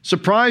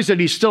 surprised that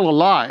he's still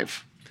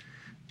alive,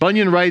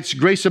 Bunyan writes,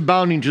 "Grace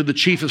abounding to the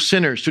chief of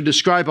sinners," to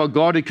describe how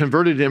God had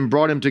converted him and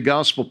brought him to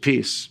gospel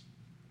peace.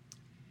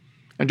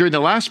 And during the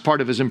last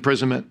part of his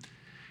imprisonment,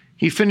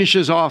 he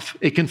finishes off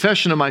a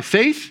confession of my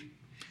faith,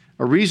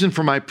 a reason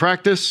for my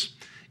practice,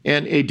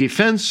 and a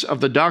defense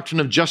of the doctrine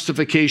of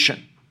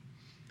justification,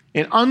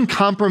 an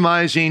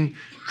uncompromising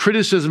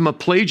criticism of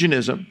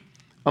Pelagianism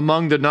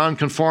among the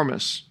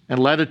nonconformists and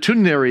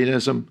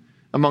latitudinarianism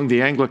among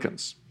the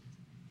Anglicans.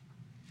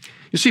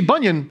 You see,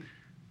 Bunyan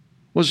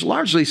was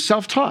largely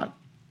self-taught,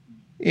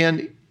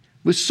 and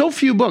with so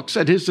few books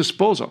at his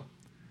disposal,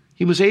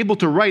 he was able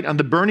to write on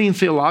the burning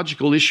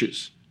theological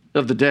issues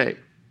of the day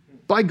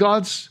by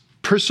God's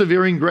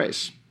persevering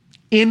grace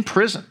in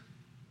prison.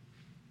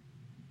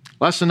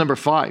 Lesson number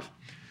 5.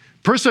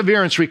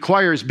 Perseverance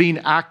requires being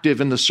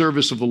active in the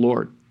service of the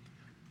Lord.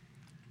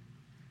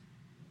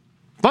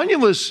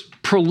 Bunyan was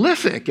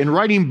prolific in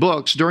writing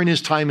books during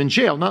his time in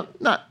jail.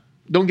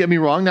 Don't get me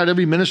wrong, not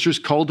every minister is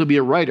called to be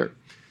a writer.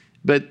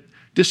 But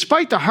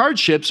despite the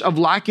hardships of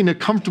lacking a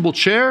comfortable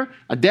chair,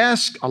 a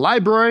desk, a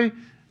library,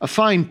 a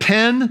fine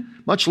pen,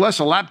 much less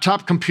a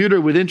laptop computer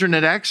with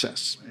internet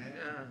access.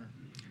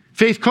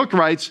 Faith Cook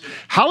writes,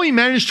 how he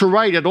managed to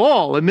write at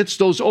all amidst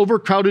those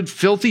overcrowded,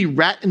 filthy,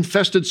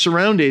 rat-infested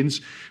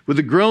surroundings, with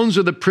the groans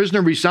of the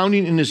prisoner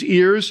resounding in his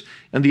ears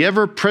and the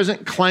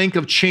ever-present clank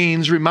of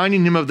chains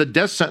reminding him of the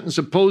death sentence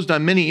imposed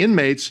on many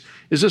inmates,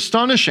 is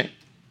astonishing.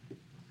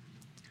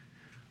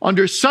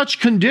 Under such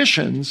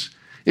conditions,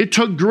 it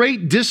took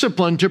great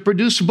discipline to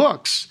produce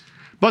books,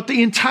 but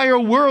the entire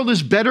world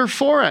is better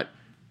for it,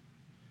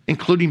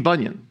 including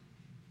Bunyan.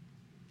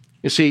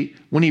 You see,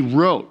 when he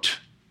wrote,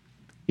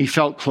 he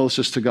felt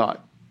closest to God.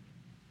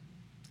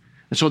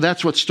 And so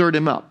that's what stirred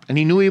him up. And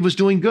he knew he was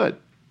doing good.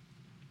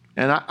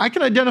 And I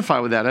can identify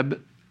with that. I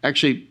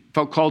actually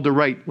felt called to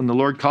write when the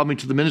Lord called me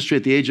to the ministry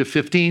at the age of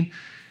 15.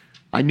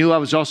 I knew I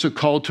was also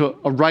called to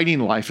a writing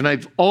life. And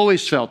I've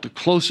always felt the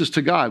closest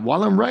to God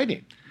while I'm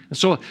writing. And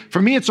so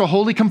for me, it's a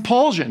holy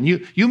compulsion.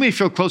 You may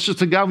feel closest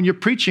to God when you're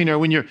preaching or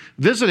when you're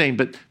visiting,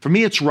 but for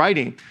me, it's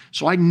writing.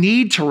 So I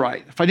need to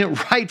write. If I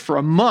didn't write for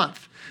a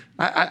month,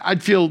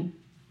 I'd feel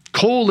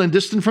cold and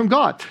distant from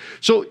God.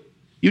 So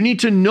you need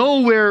to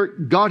know where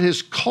God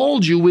has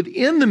called you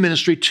within the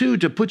ministry too,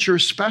 to put your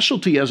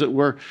specialty, as it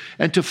were,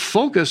 and to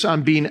focus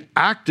on being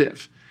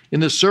active in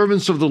the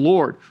servants of the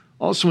Lord,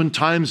 also in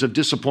times of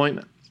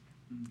disappointment,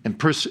 and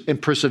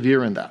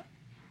persevere in that.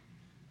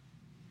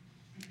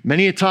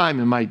 Many a time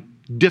in my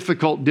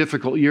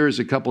difficult years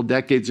a couple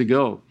decades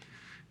ago,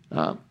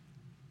 I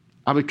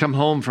would come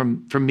home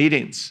from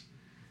meetings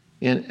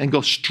and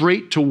go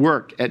straight to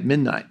work at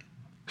midnight,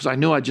 because I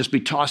knew I'd just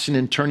be tossing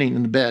and turning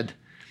in the bed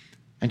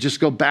and just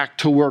go back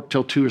to work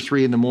till 2 or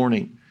 3 in the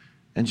morning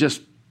and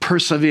just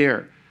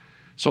persevere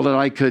so that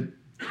I could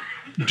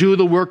do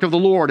the work of the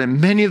Lord. And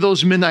many of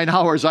those midnight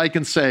hours, I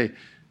can say,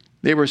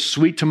 they were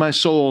sweet to my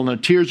soul, and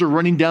the tears were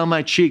running down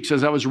my cheeks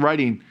as I was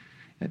writing.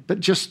 But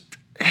just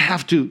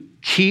have to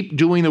keep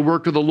doing the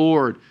work of the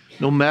Lord,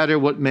 no matter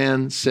what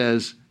man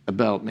says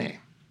about me.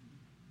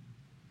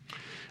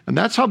 And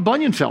that's how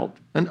Bunyan felt,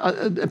 and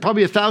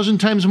probably 1,000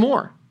 times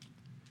more.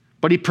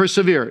 But he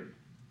persevered.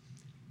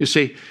 You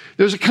see,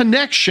 there's a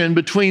connection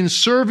between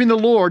serving the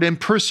Lord and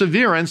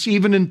perseverance,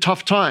 even in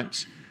tough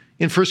times.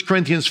 In 1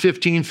 Corinthians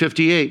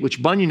 15:58,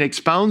 which Bunyan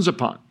expounds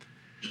upon.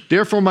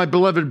 Therefore, my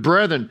beloved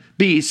brethren,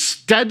 be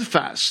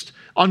steadfast,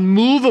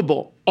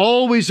 unmovable,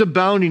 always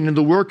abounding in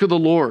the work of the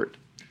Lord,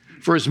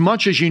 for as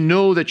much as you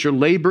know that your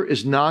labor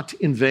is not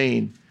in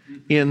vain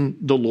in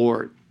the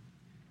Lord.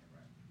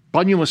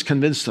 Bunyan was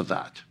convinced of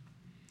that.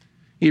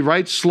 He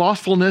writes,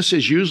 slothfulness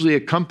is usually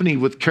accompanied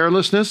with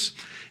carelessness,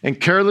 and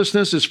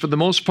carelessness is for the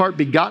most part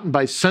begotten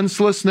by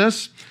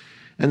senselessness,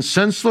 and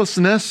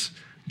senselessness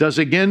does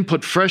again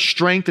put fresh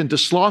strength into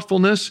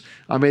slothfulness.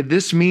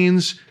 This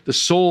means the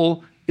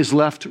soul is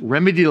left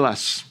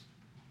remediless,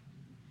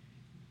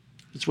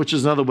 which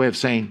is another way of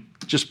saying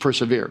just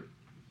persevere.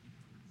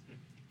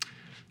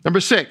 Number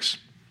 6,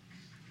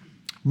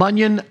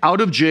 Bunyan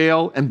out of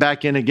jail and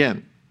back in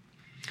again.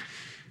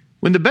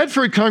 When the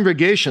Bedford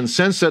congregation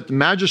sensed that the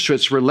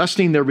magistrates were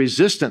lessening their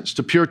resistance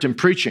to Puritan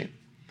preaching,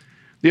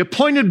 they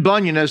appointed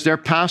Bunyan as their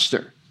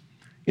pastor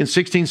in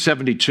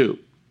 1672.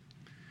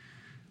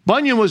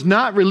 Bunyan was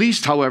not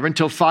released, however,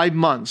 until 5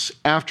 months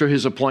after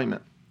his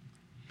appointment.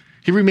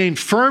 He remained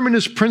firm in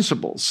his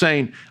principles,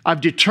 saying,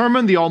 I've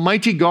determined, the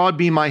Almighty God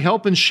being my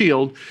help and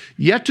shield,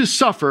 yet to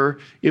suffer,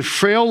 if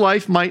frail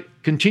life might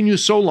continue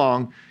so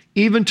long,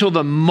 even till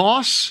the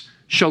moss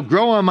shall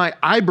grow on my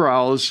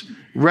eyebrows,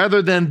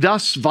 rather than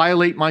thus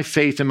violate my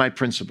faith and my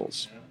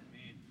principles.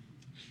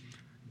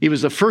 He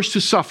was the first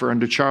to suffer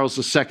under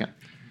Charles II,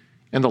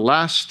 and the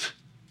last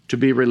to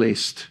be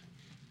released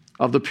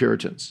of the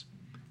Puritans.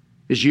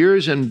 His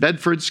years in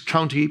Bedford's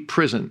county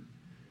prison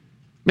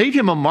made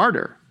him a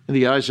martyr in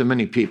the eyes of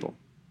many people.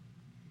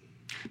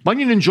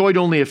 Bunyan enjoyed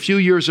only a few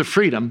years of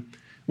freedom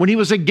when he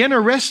was again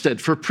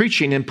arrested for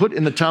preaching and put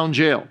in the town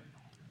jail.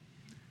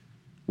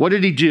 What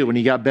did he do when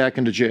he got back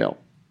into jail?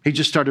 he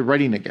just started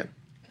writing again.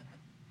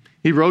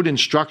 He wrote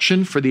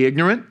instruction for the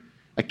ignorant,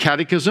 a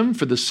catechism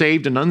for the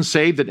saved and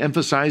unsaved that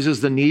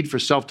emphasizes the need for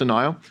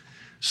self-denial,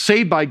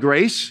 saved by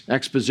grace,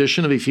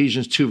 exposition of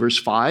Ephesians 2, verse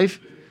 5,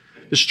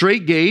 the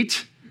straight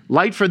gate,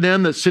 light for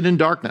them that sit in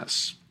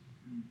darkness.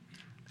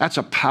 That's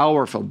a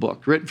powerful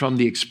book written from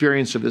the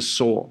experience of his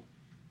soul.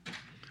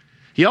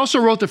 He also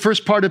wrote the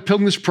first part of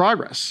Pilgrim's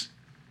Progress,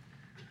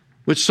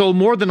 which sold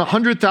more than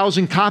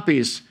 100,000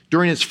 copies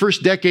during its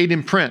first decade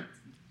in print.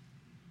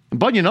 And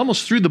Bunyan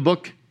almost threw the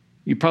book,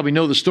 you probably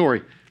know the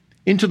story,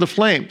 into the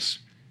flames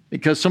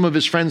because some of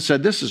his friends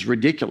said, this is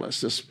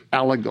ridiculous, this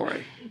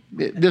allegory.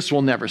 This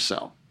will never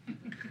sell.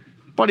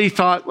 But he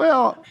thought,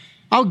 well,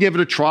 I'll give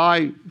it a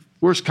try.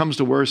 Worst comes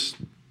to worst.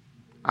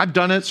 I've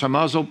done it, so I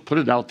might as well put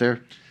it out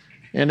there.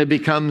 And it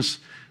becomes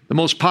the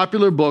most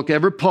popular book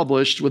ever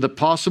published, with the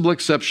possible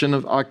exception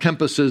of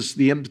Kempis'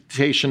 The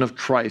Imitation of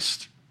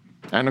Christ,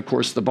 and of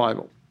course the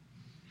Bible.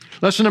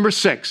 Lesson number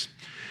 6,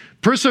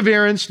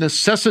 perseverance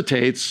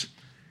necessitates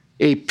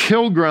a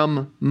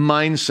pilgrim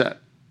mindset.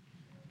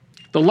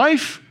 The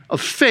life of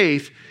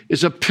faith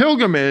is a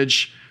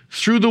pilgrimage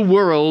through the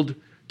world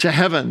to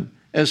heaven,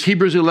 as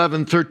Hebrews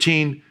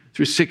 11:13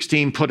 through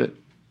 16 put it.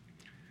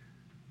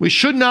 We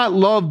should not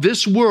love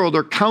this world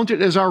or count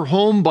it as our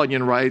home,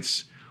 Bunyan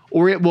writes,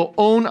 or it will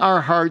own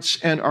our hearts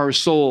and our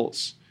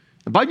souls.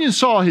 Bunyan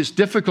saw his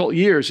difficult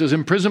years, his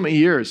imprisonment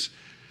years,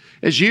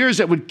 as years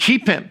that would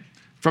keep him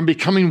from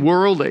becoming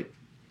worldly.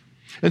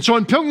 And so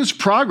in Pilgrim's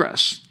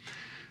Progress,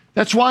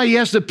 that's why he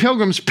has the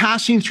pilgrims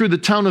passing through the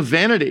town of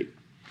Vanity,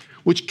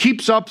 which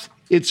keeps up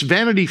its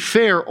Vanity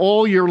Fair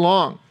all year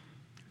long.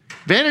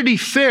 Vanity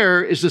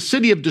Fair is the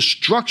city of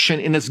destruction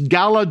in its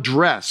gala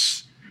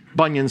dress,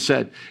 Bunyan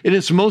said, in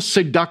its most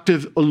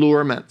seductive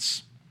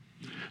allurements.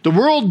 The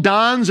world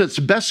dons its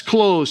best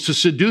clothes to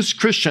seduce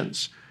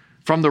Christians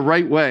from the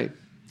right way,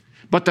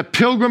 but the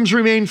pilgrims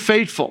remain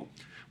faithful,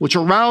 which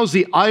aroused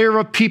the ire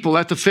of people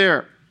at the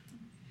fair.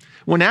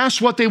 When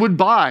asked what they would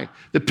buy,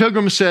 the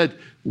pilgrims said,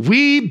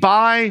 "We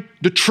buy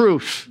the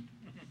truth."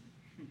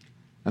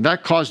 And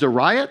that caused a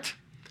riot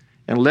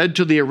and led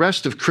to the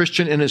arrest of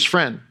Christian and his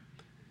friend.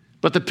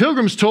 But the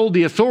pilgrims told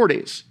the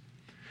authorities,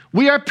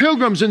 "We are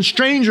pilgrims and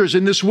strangers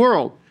in this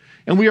world,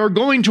 and we are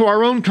going to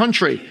our own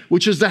country,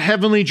 which is the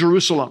heavenly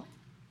Jerusalem."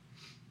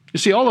 You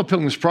see, all of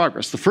Pilgrim's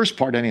Progress, the first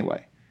part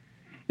anyway,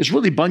 is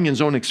really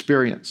Bunyan's own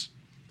experience.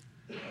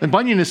 And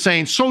Bunyan is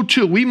saying, so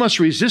too, we must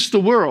resist the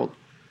world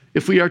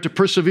if we are to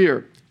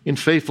persevere in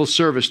faithful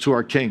service to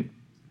our King.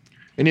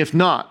 And if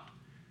not,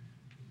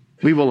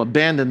 we will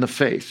abandon the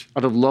faith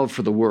out of love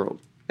for the world,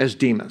 as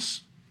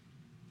Demas.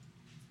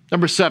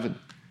 Number 7,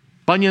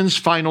 Bunyan's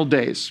final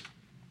days.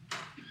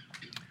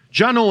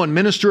 John Owen,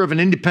 minister of an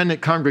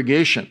independent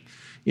congregation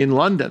in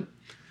London,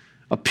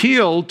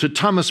 appealed to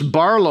Thomas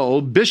Barlow,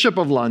 Bishop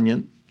of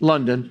London,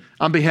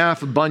 on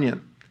behalf of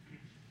Bunyan,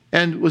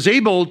 and was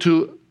able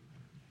to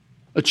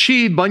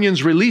achieve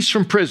Bunyan's release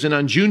from prison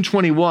on June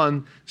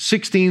 21,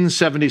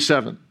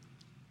 1677.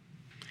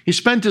 He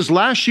spent his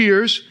last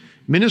years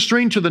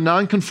ministering to the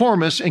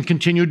nonconformists and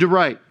continued to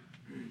write.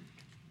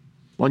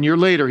 1 year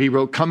later, he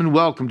wrote Come and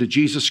Welcome to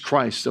Jesus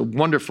Christ, a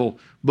wonderful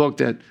book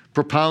that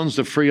propounds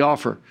the free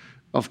offer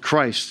of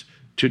Christ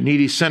to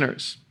needy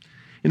sinners.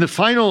 In the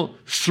final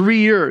 3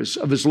 years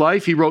of his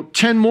life, he wrote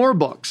 10 more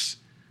books: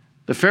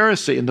 The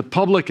Pharisee and the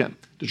Publican,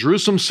 The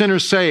Jerusalem Sinner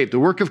Saved, The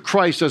Work of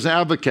Christ as an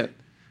Advocate,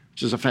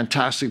 which is a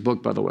fantastic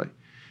book, by the way,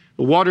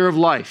 The Water of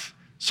Life,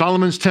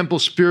 Solomon's Temple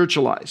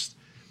Spiritualized,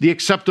 The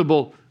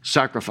Acceptable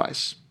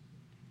Sacrifice.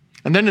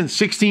 And then in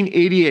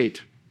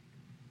 1688,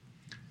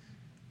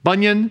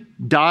 Bunyan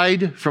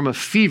died from a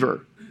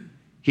fever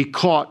he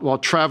caught while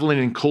traveling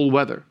in cold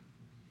weather.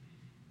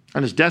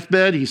 On his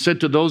deathbed, he said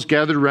to those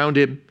gathered around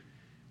him,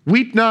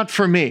 "Weep not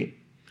for me,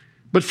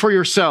 but for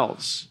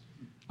yourselves.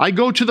 I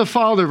go to the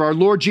Father of our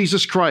Lord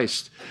Jesus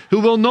Christ, who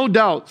will no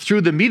doubt,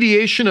 through the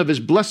mediation of his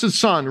blessed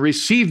Son,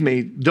 receive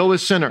me, though a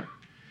sinner,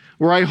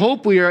 where I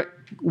hope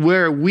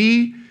where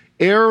we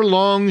ere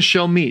long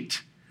shall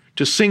meet,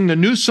 to sing the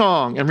new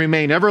song and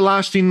remain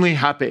everlastingly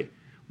happy,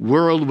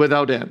 world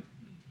without end."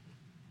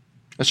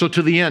 And so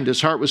to the end,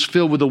 his heart was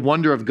filled with the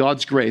wonder of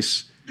God's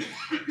grace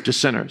to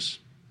sinners.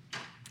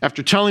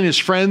 After telling his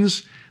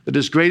friends that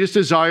his greatest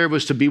desire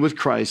was to be with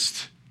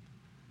Christ,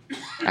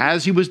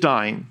 as he was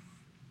dying,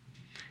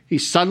 he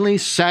suddenly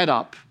sat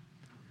up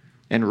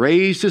and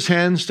raised his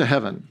hands to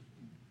heaven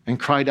and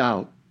cried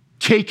out,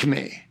 "Take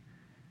me,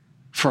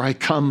 for I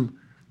come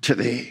to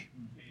thee,"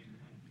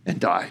 and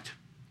died.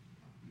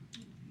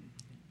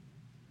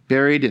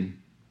 Buried in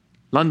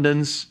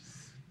London's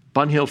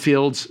Bunhill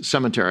Fields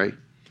Cemetery,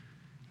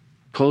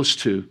 close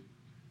to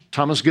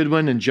Thomas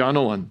Goodwin and John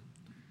Owen.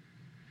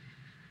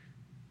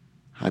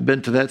 I've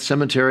been to that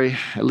cemetery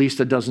at least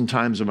a dozen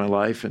times in my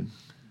life, and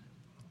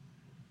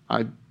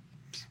I've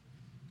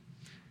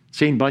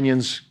seen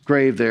Bunyan's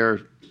grave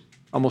there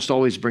almost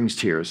always brings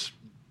tears.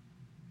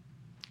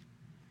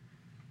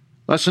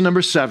 Lesson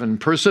number 7,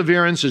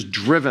 perseverance is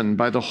driven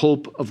by the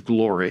hope of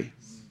glory.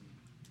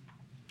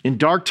 In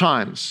dark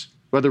times,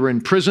 whether we're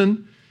in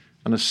prison,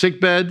 on a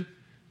sickbed,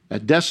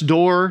 at death's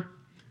door,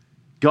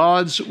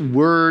 God's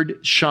word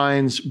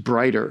shines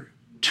brighter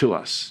to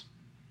us.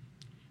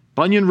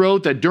 Bunyan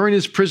wrote that during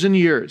his prison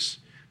years,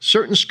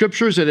 certain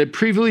scriptures that had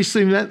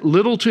previously meant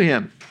little to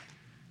him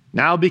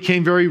now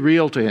became very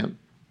real to him.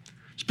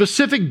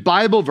 Specific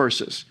Bible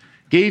verses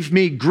gave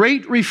me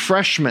great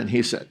refreshment,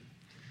 he said.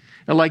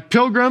 And like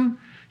Pilgrim,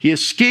 he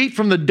escaped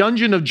from the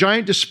dungeon of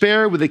giant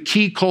despair with a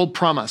key called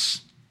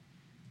promise.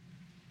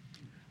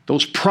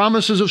 Those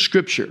promises of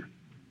Scripture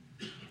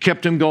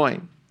kept him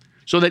going,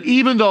 so that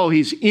even though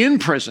he's in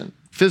prison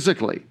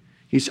physically,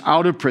 he's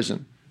out of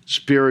prison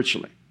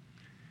spiritually.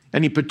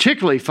 And he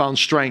particularly found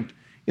strength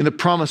in the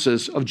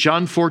promises of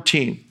John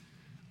 14,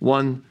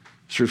 1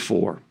 through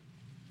 4.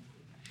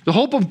 The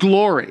hope of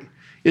glory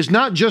is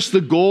not just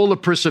the goal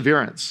of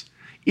perseverance.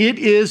 It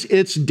is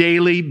its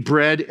daily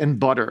bread and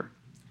butter.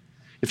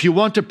 If you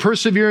want to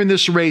persevere in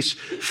this race,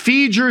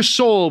 feed your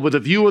soul with a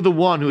view of the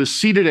one who is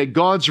seated at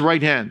God's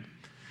right hand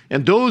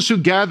and those who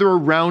gather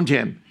around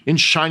him in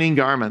shining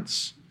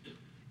garments.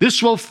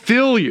 This will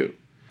fill you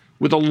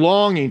with a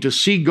longing to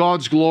see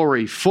God's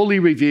glory fully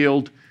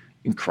revealed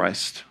in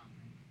Christ.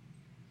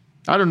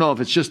 I don't know if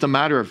it's just a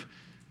matter of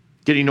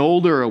getting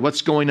older or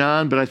what's going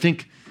on, but I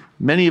think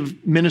many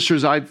of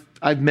ministers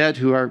I've met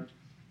who are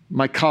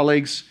my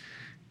colleagues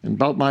and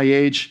about my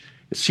age,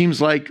 it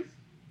seems like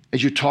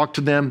as you talk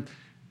to them,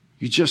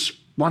 you just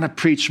want to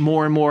preach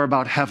more and more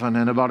about heaven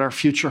and about our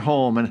future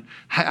home. And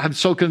I'm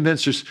so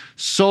convinced there's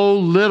so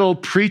little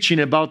preaching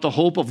about the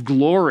hope of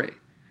glory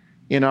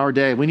in our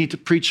day. We need to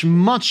preach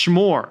much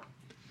more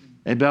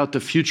about the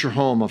future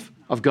home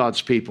of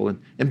God's people.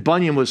 And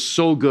Bunyan was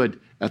so good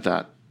at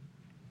that.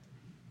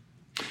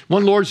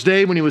 One Lord's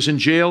Day when he was in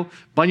jail,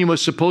 Bunyan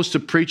was supposed to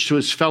preach to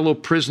his fellow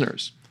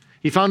prisoners.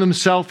 He found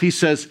himself, he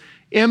says,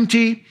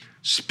 empty,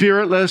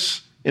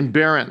 spiritless, and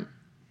barren.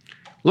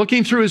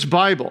 Looking through his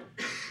Bible,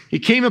 he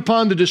came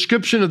upon the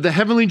description of the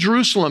heavenly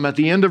Jerusalem at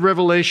the end of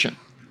Revelation.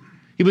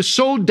 He was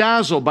so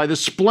dazzled by the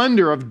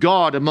splendor of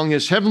God among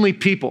his heavenly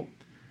people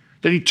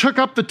that he took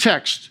up the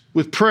text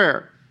with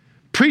prayer,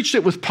 preached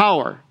it with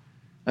power,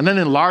 and then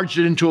enlarged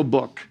it into a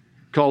book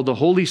called The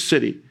Holy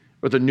City,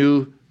 or the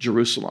New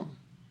Jerusalem.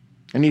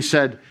 And he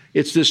said,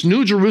 it's this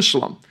New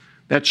Jerusalem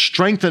that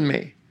strengthened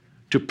me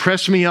to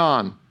press me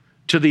on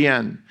to the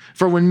end.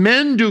 For when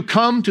men do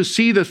come to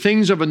see the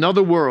things of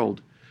another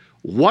world,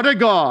 what a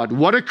God,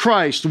 what a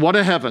Christ, what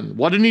a heaven,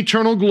 what an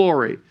eternal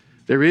glory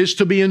there is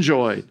to be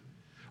enjoyed.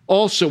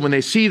 Also, when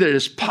they see that it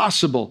is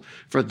possible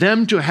for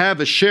them to have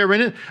a share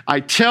in it, I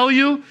tell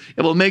you,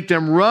 it will make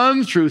them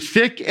run through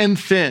thick and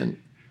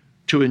thin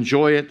to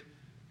enjoy it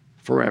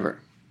forever.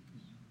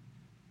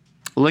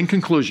 Well, in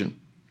conclusion,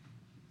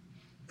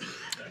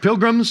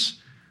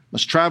 pilgrims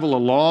must travel a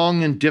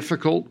long and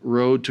difficult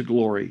road to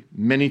glory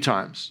many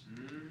times,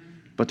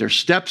 but their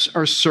steps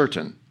are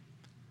certain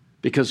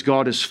because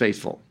God is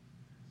faithful.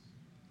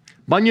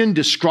 Bunyan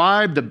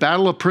described the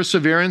battle of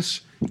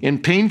perseverance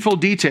in painful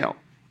detail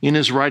in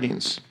his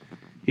writings.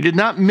 He did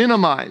not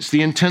minimize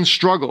the intense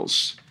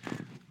struggles,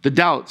 the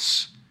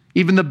doubts,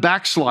 even the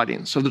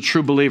backslidings of the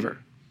true believer.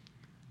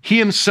 He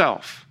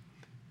himself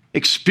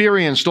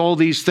experienced all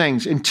these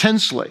things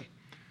intensely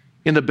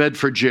in the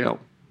Bedford jail.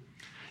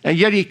 And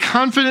yet he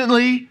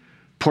confidently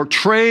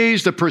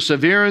portrays the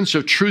perseverance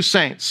of true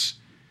saints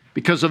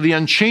because of the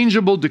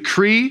unchangeable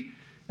decree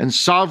and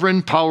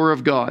sovereign power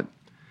of God.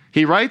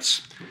 He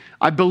writes,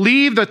 I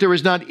believe that there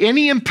is not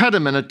any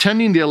impediment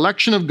attending the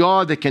election of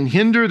God that can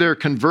hinder their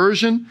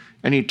conversion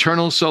and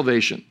eternal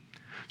salvation.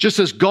 Just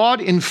as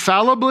God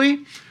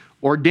infallibly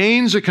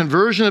ordains the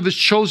conversion of his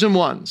chosen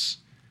ones,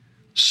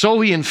 so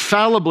he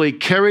infallibly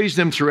carries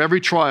them through every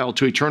trial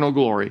to eternal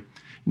glory.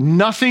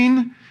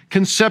 Nothing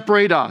can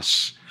separate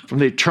us from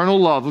the eternal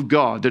love of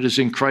God that is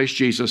in Christ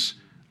Jesus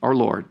our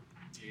Lord.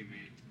 Amen.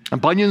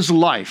 And Bunyan's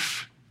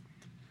life,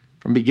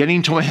 from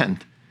beginning to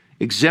end,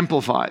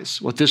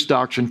 exemplifies what this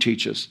doctrine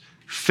teaches.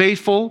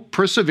 Faithful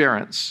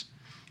perseverance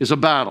is a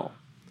battle,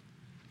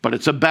 but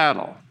it's a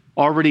battle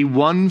already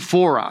won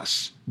for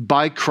us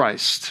by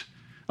Christ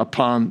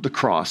upon the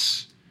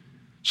cross.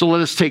 So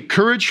let us take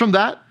courage from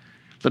that.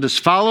 Let us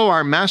follow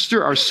our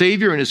Master, our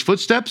Savior in his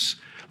footsteps.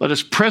 Let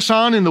us press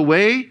on in the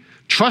way,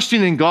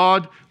 trusting in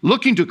God,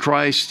 looking to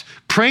Christ,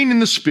 praying in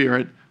the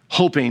Spirit,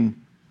 hoping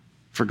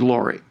for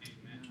glory.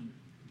 Amen.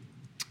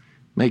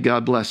 May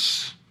God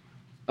bless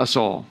us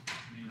all.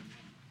 Amen.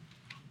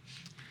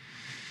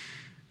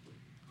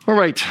 All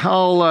right,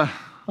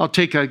 I'll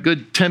take a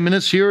good 10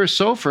 minutes here or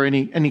so for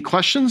any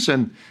questions.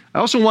 And I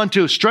also want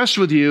to stress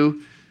with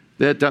you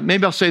that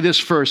maybe I'll say this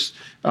first.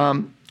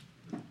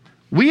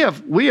 We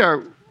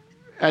are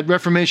at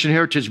Reformation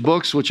Heritage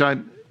Books, which I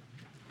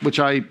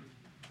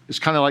is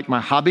kind of like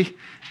my hobby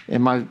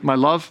and my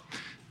love.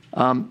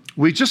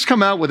 We just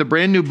come out with a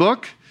brand new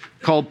book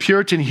called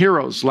Puritan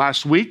Heroes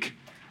last week,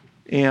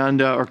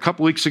 or a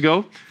couple weeks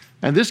ago,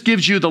 and this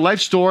gives you the life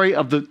story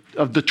of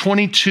the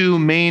 22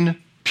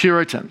 main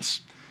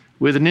Puritans,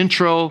 with an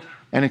intro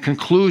and a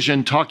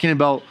conclusion talking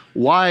about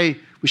why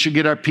we should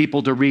get our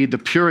people to read the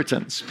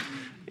Puritans.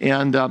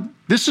 And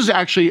this is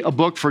actually a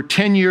book for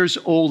 10 years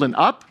old and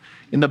up.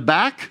 In the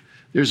back,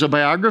 there's a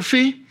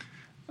bibliography,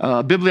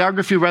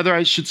 rather,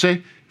 I should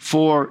say,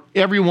 for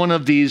every one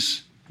of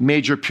these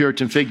major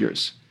Puritan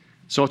figures.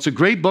 So it's a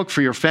great book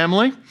for your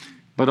family,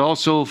 but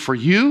also for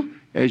you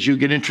as you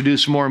get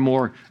introduced more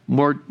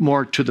and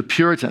more to the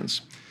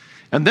Puritans.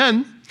 And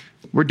then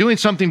we're doing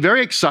something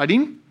very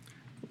exciting.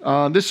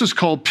 This is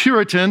called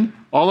Puritan,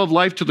 All of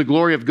Life to the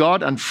Glory of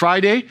God. On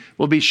Friday,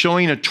 we'll be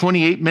showing a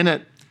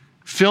 28-minute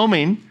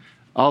filming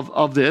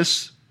of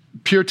this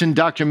Puritan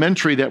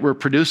documentary that we're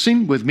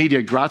producing with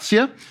Media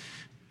Grazia.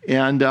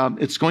 And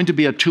it's going to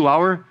be a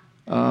 2-hour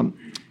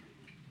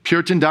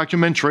Puritan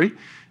documentary.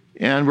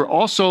 And we're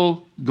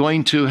also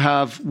going to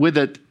have with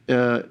it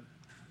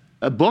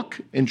a book,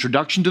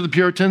 Introduction to the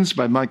Puritans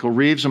by Michael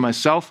Reeves and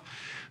myself,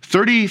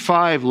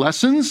 35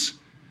 lessons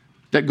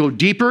that go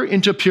deeper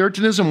into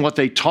Puritanism, what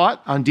they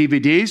taught on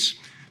DVDs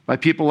by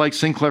people like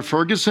Sinclair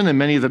Ferguson and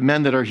many of the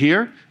men that are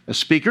here as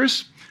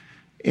speakers.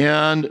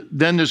 And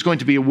then there's going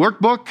to be a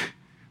workbook,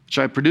 which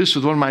I produced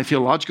with one of my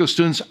theological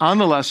students on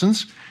the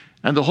lessons.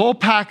 And the whole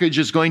package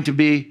is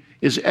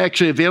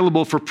actually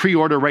available for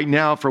pre-order right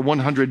now for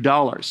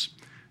 $100,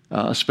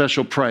 a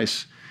special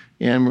price.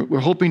 And we're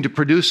hoping to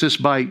produce this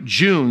by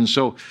June.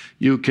 So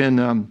you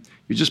can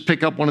you just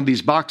pick up one of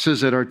these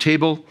boxes at our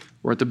table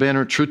or at the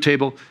Banner of Truth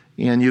table,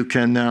 and you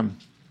can.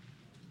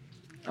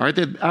 Are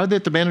they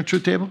at the Banner of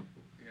Truth table?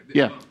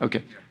 Yeah.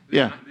 Okay.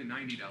 Yeah. They're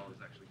 $90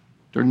 actually.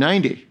 They're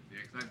 90. Yeah,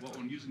 because I bought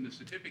one using the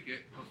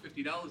certificate of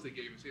 $50 they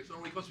gave me. So it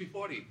only cost me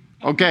 $40.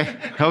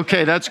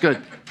 Okay, that's good.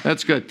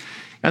 That's good.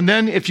 And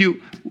then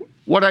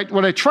what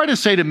I try to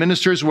say to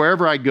ministers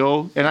wherever I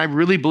go, and I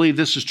really believe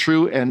this is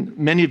true, and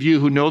many of you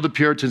who know the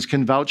Puritans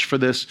can vouch for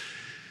this,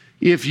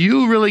 if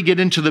you really get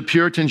into the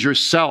Puritans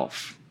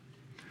yourself,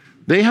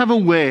 they have a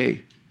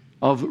way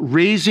of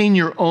raising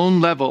your own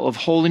level of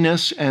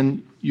holiness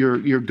and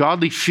your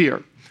godly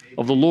fear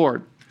of the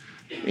Lord.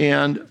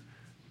 And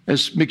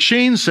as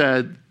McShane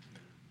said,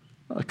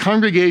 a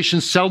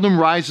congregation seldom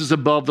rises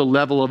above the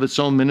level of its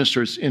own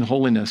ministers in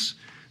holiness.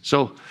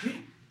 So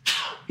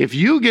if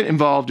you get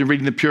involved in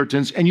reading the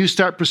Puritans and you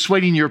start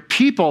persuading your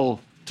people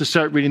to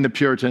start reading the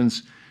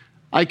Puritans,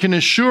 I can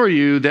assure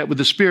you that with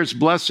the Spirit's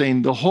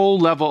blessing, the whole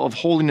level of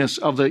holiness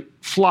of the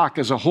flock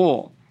as a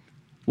whole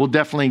will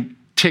definitely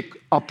tick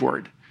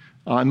upward.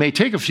 It may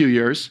take a few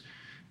years,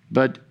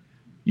 but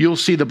you'll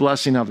see the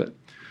blessing of it.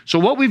 So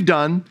what we've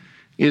done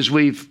is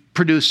we've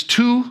produced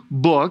 2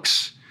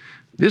 books.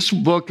 This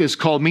book is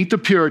called Meet the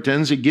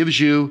Puritans. It gives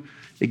you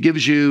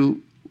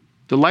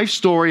the life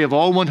story of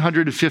all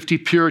 150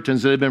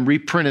 Puritans that have been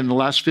reprinted in the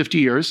last 50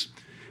 years.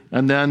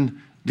 And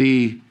then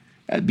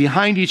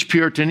behind each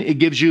Puritan, it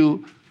gives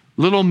you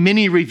little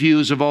mini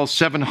reviews of all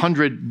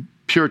 700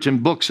 Puritan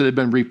books that have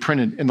been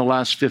reprinted in the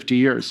last 50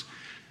 years.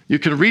 You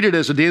can read it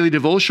as a daily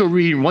devotional,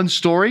 reading one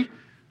story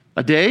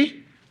a day,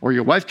 or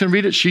your wife can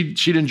read it.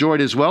 She'd enjoy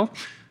it as well,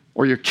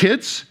 or your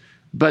kids.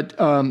 But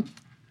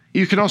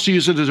you can also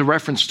use it as a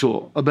reference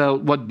tool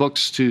about what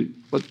books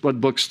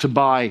to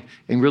buy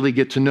and really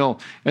get to know.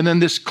 And then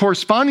this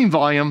corresponding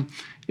volume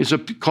is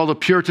called a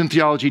Puritan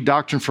Theology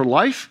Doctrine for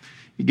Life.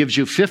 It gives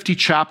you 50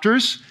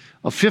 chapters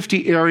of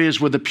 50 areas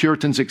where the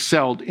Puritans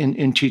excelled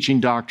in teaching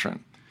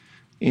doctrine.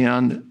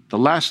 And the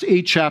last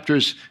 8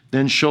 chapters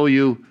then show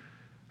you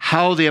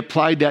how they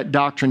applied that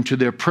doctrine to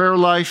their prayer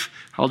life,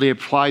 how they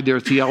applied their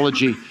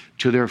theology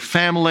to their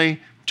family,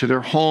 to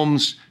their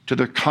homes, to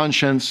their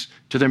conscience,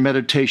 to their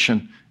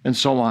meditation, and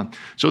so on.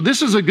 So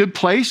this is a good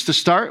place to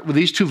start with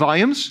these 2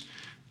 volumes,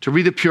 to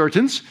read the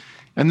Puritans.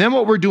 And then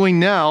what we're doing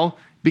now,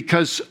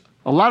 because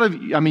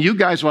you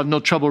guys will have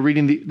no trouble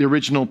reading the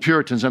original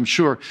Puritans, I'm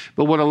sure,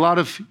 but what a lot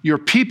of your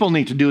people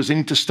need to do is they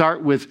need to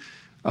start with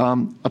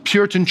a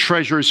Puritan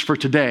Treasures for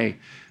Today.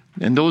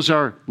 And those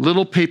are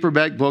little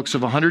paperback books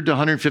of 100 to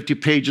 150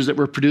 pages that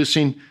we're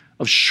producing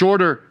of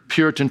shorter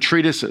Puritan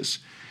treatises,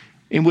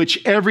 in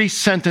which every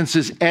sentence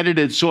is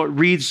edited so it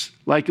reads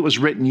like it was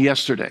written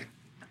yesterday.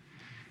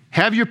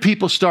 Have your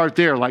people start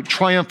there, like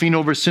Triumphing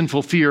Over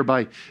Sinful Fear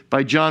by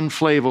John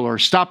Flavel, or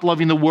Stop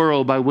Loving the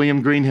World by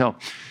William Greenhill.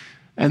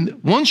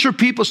 And once your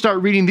people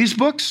start reading these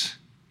books,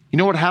 you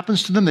know what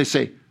happens to them? They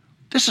say,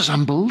 this is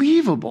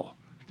unbelievable.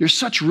 There's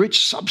such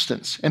rich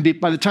substance. And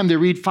by the time they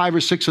read 5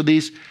 or 6 of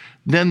these,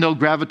 then they'll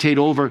gravitate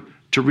over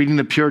to reading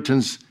the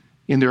Puritans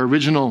in their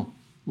original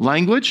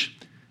language.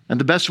 And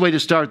the best way to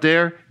start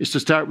there is to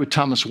start with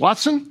Thomas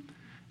Watson,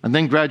 and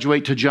then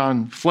graduate to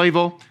John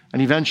Flavel,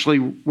 and eventually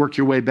work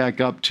your way back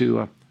up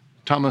to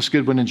Thomas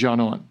Goodwin and John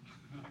Owen.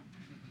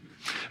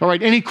 All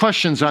right, any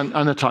questions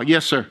on the talk?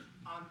 Yes, sir.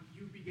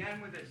 You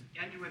ended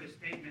with a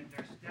statement,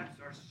 their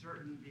steps are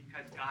certain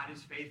because God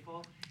is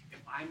faithful. If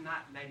I'm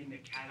not letting the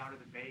cat out of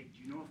the bag,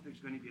 do you know if there's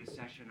going to be a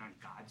session on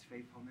God's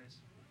faithfulness?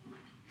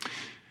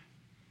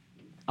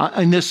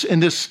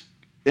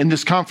 In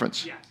this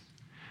conference? Yes.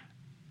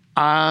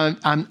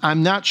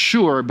 I'm not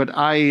sure, but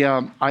I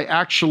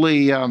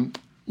actually,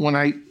 when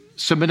I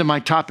submitted my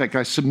topic,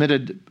 I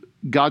submitted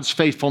God's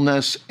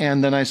faithfulness,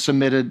 and then I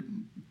submitted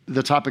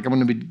the topic I'm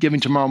going to be giving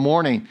tomorrow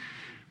morning.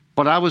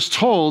 But I was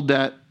told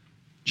that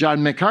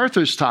John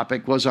MacArthur's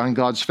topic was on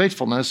God's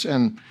faithfulness,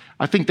 and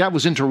I think that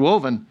was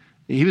interwoven.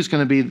 He was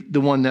going to be the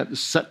one that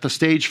set the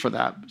stage for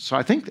that. So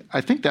I think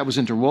that was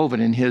interwoven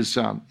in his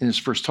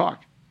first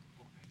talk.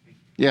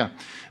 Yeah,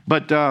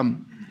 but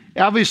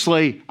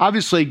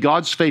obviously,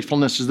 God's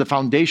faithfulness is the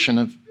foundation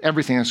of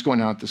everything that's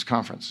going on at this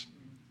conference.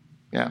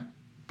 Yeah,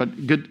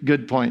 but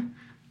good point.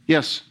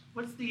 Yes.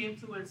 What's the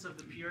influence of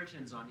the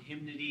Puritans on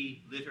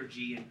hymnody,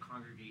 liturgy, and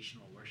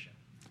congregational worship?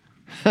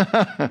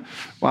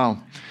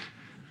 Wow.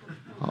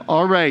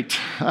 All right.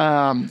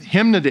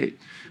 Hymnody.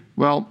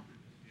 Well,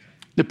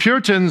 the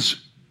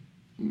Puritans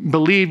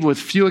believed, with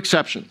few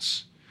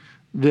exceptions,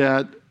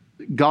 that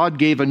God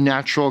gave a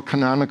natural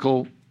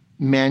canonical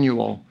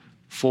manual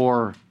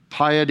for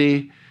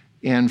piety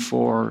and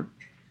for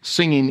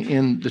singing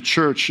in the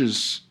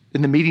churches,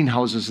 in the meeting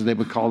houses, as they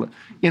would call it,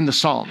 in the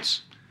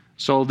Psalms.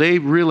 So they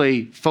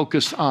really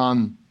focused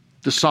on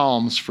the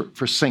Psalms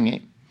for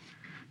singing.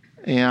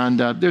 And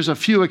there's a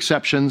few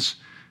exceptions.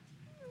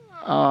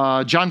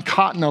 John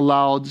Cotton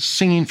allowed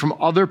singing from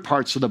other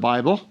parts of the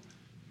Bible.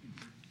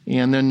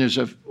 And then there's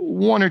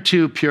one or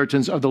two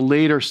Puritans of the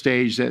later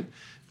stage that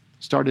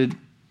started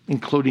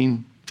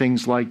including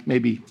things like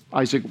maybe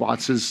Isaac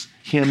Watts's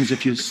hymns,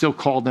 if you still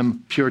call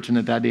them Puritan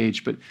at that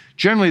age. But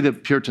generally the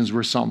Puritans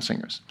were psalm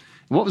singers.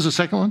 What was the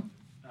second one?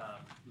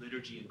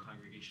 Liturgy and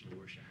congregational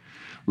worship.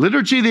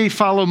 Liturgy, they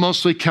follow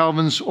mostly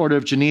Calvin's Order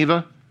of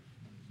Geneva.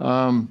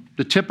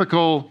 The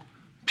typical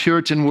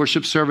Puritan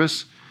worship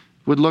service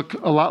would look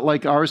a lot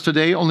like ours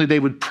today, only they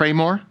would pray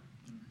more.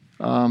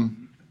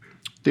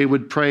 They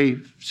would pray,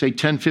 say,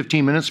 10,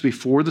 15 minutes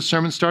before the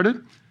sermon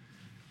started.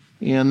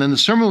 And then the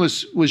sermon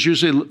was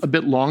usually a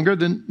bit longer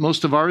than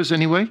most of ours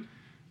anyway.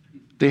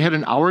 They had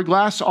an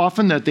hourglass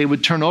often that they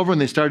would turn over when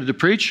they started to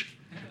preach.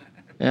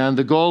 And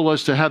the goal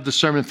was to have the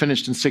sermon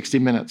finished in 60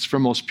 minutes for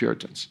most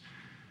Puritans.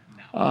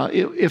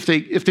 If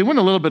they went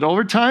a little bit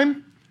over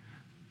time,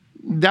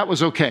 that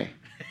was okay.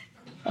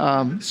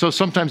 So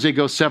sometimes they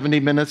go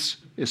 70 minutes,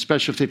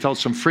 especially if they felt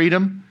some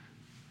freedom.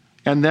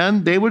 And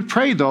then they would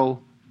pray,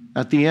 though,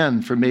 at the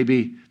end for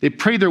they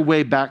pray their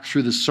way back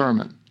through the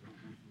sermon.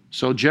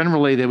 So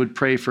generally they would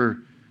pray for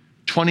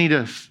 20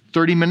 to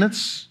 30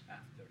 minutes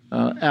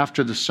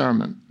after the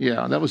sermon.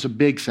 Yeah, that was a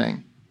big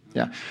thing.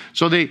 Yeah.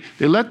 So they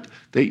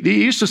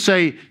used to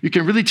say you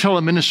can really tell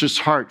a minister's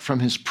heart from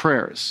his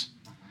prayers.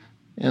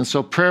 And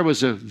so prayer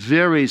was a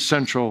very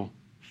central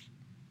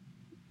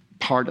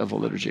part of the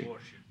liturgy.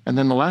 And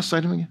then the last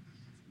item again?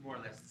 More or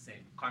less the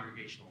same.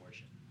 Congregational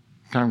worship.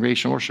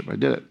 Congregational worship. I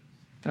did it.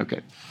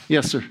 Okay.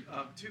 Yes, sir.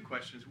 Two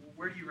questions.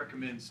 Where do you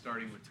recommend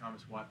starting with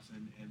Thomas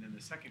Watson? And then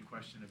the second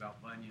question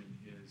about Bunyan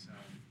is,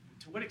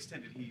 to what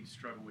extent did he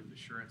struggle with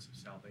assurance of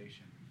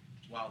salvation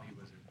while he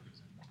was in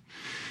prison?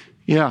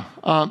 Yeah.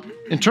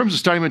 In terms of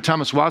starting with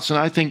Thomas Watson,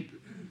 I think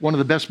one of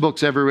the best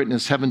books ever written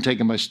is Heaven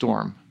Taken by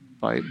Storm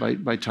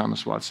by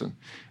Thomas Watson.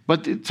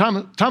 But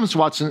Thomas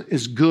Watson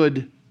is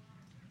good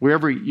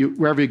wherever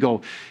you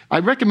go. I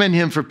recommend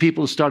him for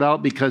people to start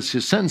out because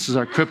his sentences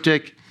are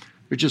cryptic.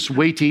 They're just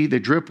weighty. They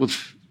drip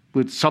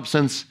with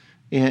substance,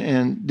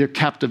 and they're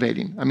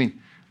captivating. I mean,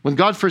 when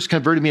God first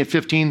converted me at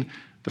 15,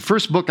 the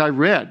first book I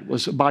read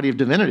was A Body of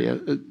Divinity,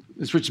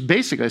 which is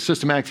basically a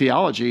systematic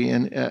theology,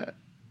 and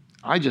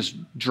I just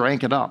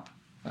drank it up.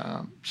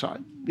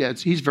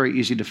 He's very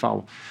easy to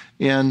follow.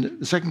 And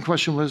the second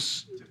question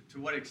was?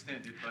 To what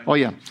extent did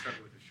Bunyan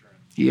struggle with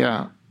assurance?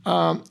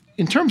 Yeah.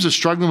 In terms of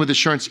struggling with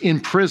assurance in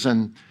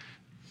prison,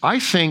 I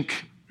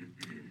think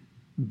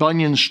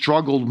Bunyan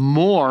struggled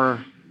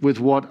more with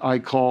what I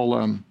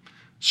call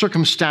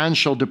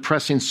circumstantial,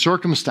 depressing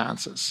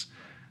circumstances,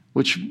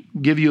 which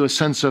give you a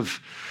sense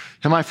of,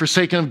 am I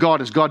forsaken of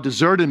God? Has God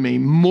deserted me?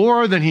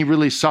 More than he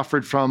really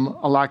suffered from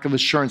a lack of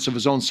assurance of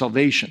his own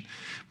salvation.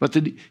 But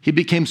he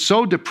became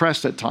so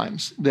depressed at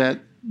times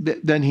that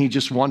then he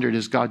just wondered,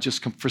 has God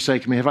just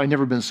forsaken me? Have I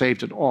never been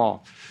saved at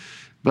all?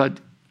 But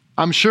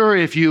I'm sure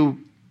if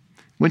you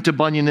went to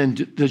Bunyan in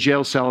the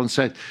jail cell and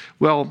said,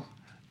 well,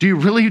 do you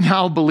really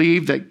now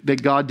believe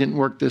that God didn't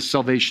work this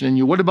salvation in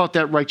you? What about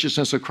that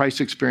righteousness of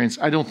Christ experience?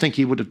 I don't think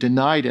he would have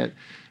denied it.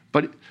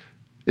 But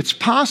it's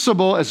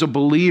possible as a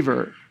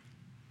believer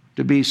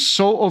to be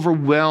so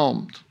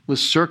overwhelmed with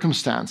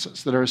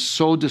circumstances that are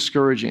so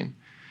discouraging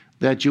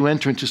that you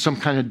enter into some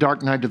kind of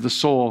dark night of the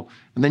soul,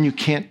 and then you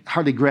can't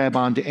hardly grab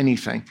onto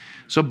anything.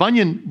 So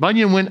Bunyan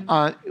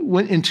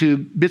went into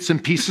bits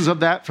and pieces of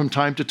that from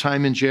time to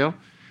time in jail.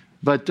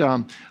 But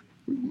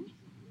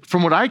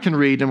from what I can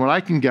read and what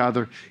I can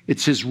gather,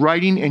 it's his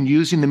writing and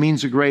using the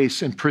means of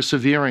grace and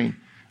persevering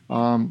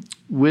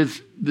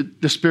with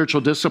the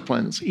spiritual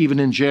disciplines, even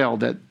in jail,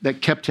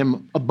 that kept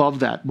him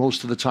above that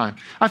most of the time.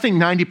 I think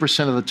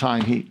 90% of the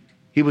time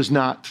he was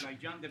not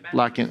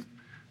lacking.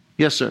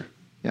 Yes, sir.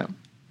 Yeah.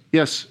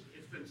 Yes.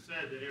 It's been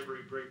said that every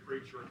great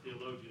preacher or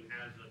theologian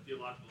has a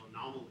theological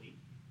anomaly.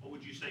 What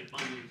would you say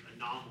Bunyan's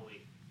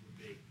anomaly would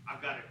be?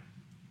 I've got an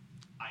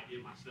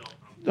idea myself.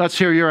 Let's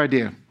hear your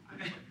idea.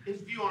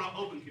 His view on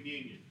open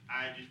communion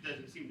just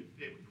doesn't seem to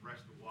fit with the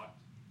rest of what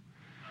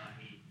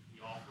he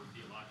offered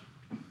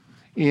theologically.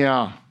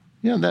 Yeah,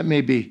 that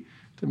may be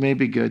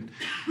good.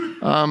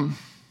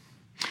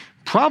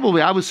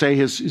 Probably, I would say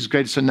his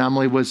greatest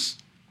anomaly was,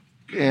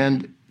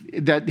 and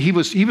that he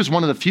was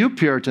one of the few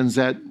Puritans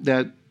that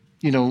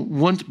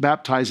wouldn't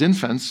baptize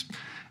infants,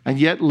 and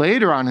yet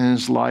later on in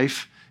his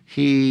life,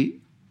 he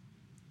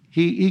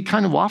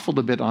kind of waffled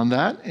a bit on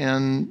that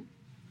and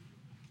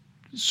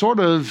sort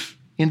of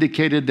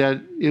indicated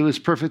that it was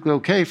perfectly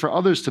okay for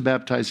others to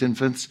baptize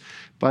infants,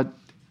 but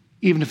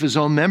even if his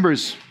own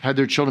members had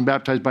their children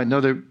baptized by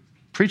another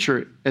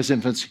preacher as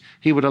infants,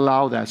 he would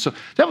allow that. So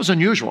that was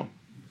unusual.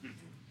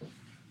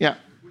 Yeah.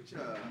 Which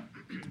can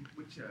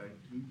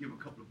you give a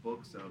couple of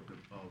books of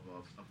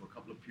a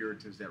couple of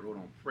Puritans that wrote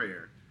on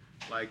prayer,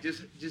 like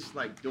just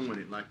like doing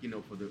it, like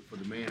for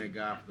the man of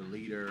God, for the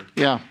leader.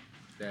 Yeah.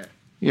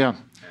 Yeah.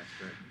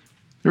 Aspect.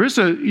 There is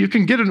you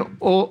can get an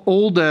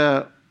old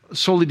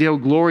Soli Deo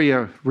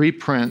Gloria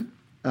reprint,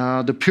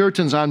 The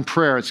Puritans on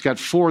Prayer. It's got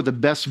 4 of the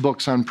best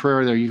books on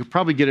prayer there. You could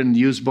probably get it in the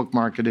used book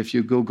market if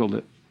you Googled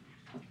it.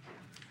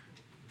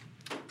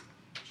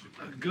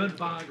 A good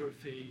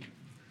biography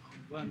on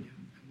Bunyan.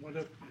 And what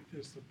if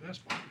it's the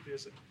best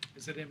biography?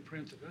 Is it in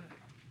print today?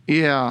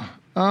 Yeah.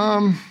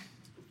 The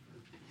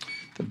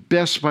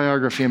best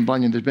biography in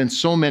Bunyan. There's been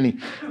so many.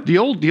 The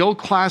old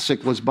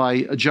classic was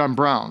by John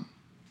Brown,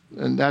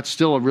 and that's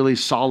still a really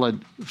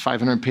solid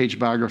 500-page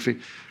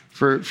biography.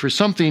 For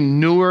something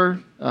newer,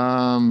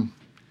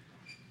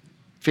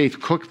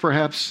 Faith Cook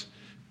perhaps.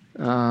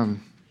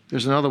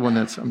 There's another one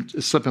that's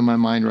slipping my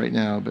mind right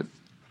now, but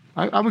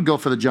I would go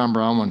for the John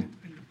Brown one.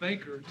 And the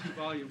Baker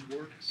 2-volume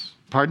works.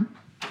 Pardon?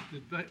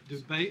 Did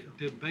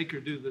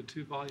Baker do the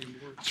 2-volume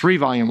works?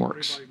 3-volume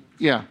works. 3-volume works.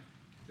 Yeah.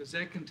 Does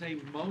that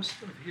contain most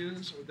of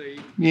his, or they?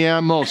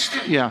 Yeah, most.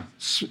 Yeah,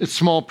 it's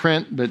small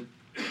print, but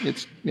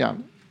it's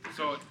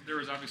So there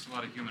was obviously a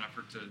lot of human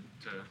effort to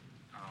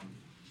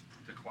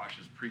quash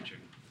his preaching.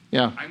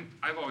 Yeah.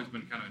 I've always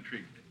been kind of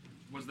intrigued.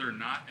 Was there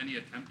not any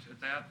attempt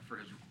at that for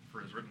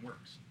his written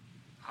works?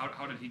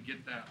 How did he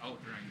get that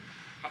out during?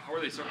 How are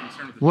they so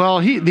concerned with? Well,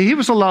 he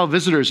was allowed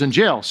visitors in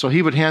jail, so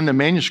he would hand them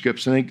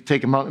manuscripts and they could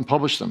take them out and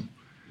publish them.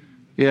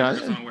 Yeah.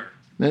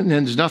 And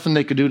there's nothing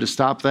they could do to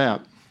stop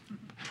that.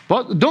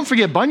 But don't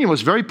forget, Bunyan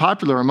was very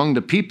popular among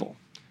the people,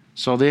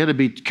 so they had to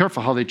be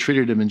careful how they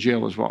treated him in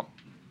jail as well.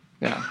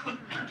 Yeah.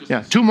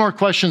 Yeah. 2 more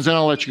questions, then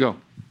I'll let you go.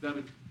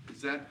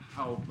 Is that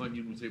how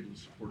Bunyan was able to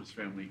support his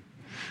family?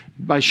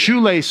 By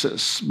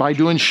shoelaces, by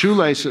doing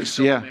shoelaces,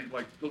 yeah.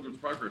 Like Pilgrim's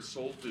Progress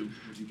sold to.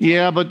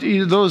 Yeah, but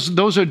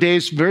those are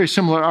days very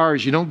similar to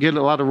ours. You don't get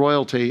a lot of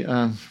royalty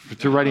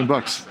through writing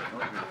books.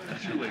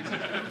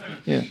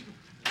 Yeah.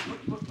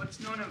 What's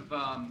known of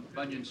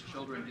Bunyan's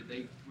children?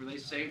 Were they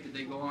saved? Did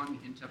they go on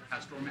into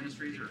pastoral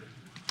ministries? Or?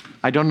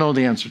 I don't know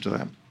the answer to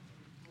that.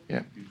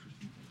 Yeah.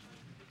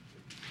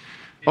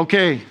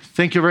 Okay,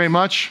 thank you very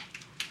much.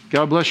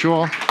 God bless you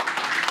all.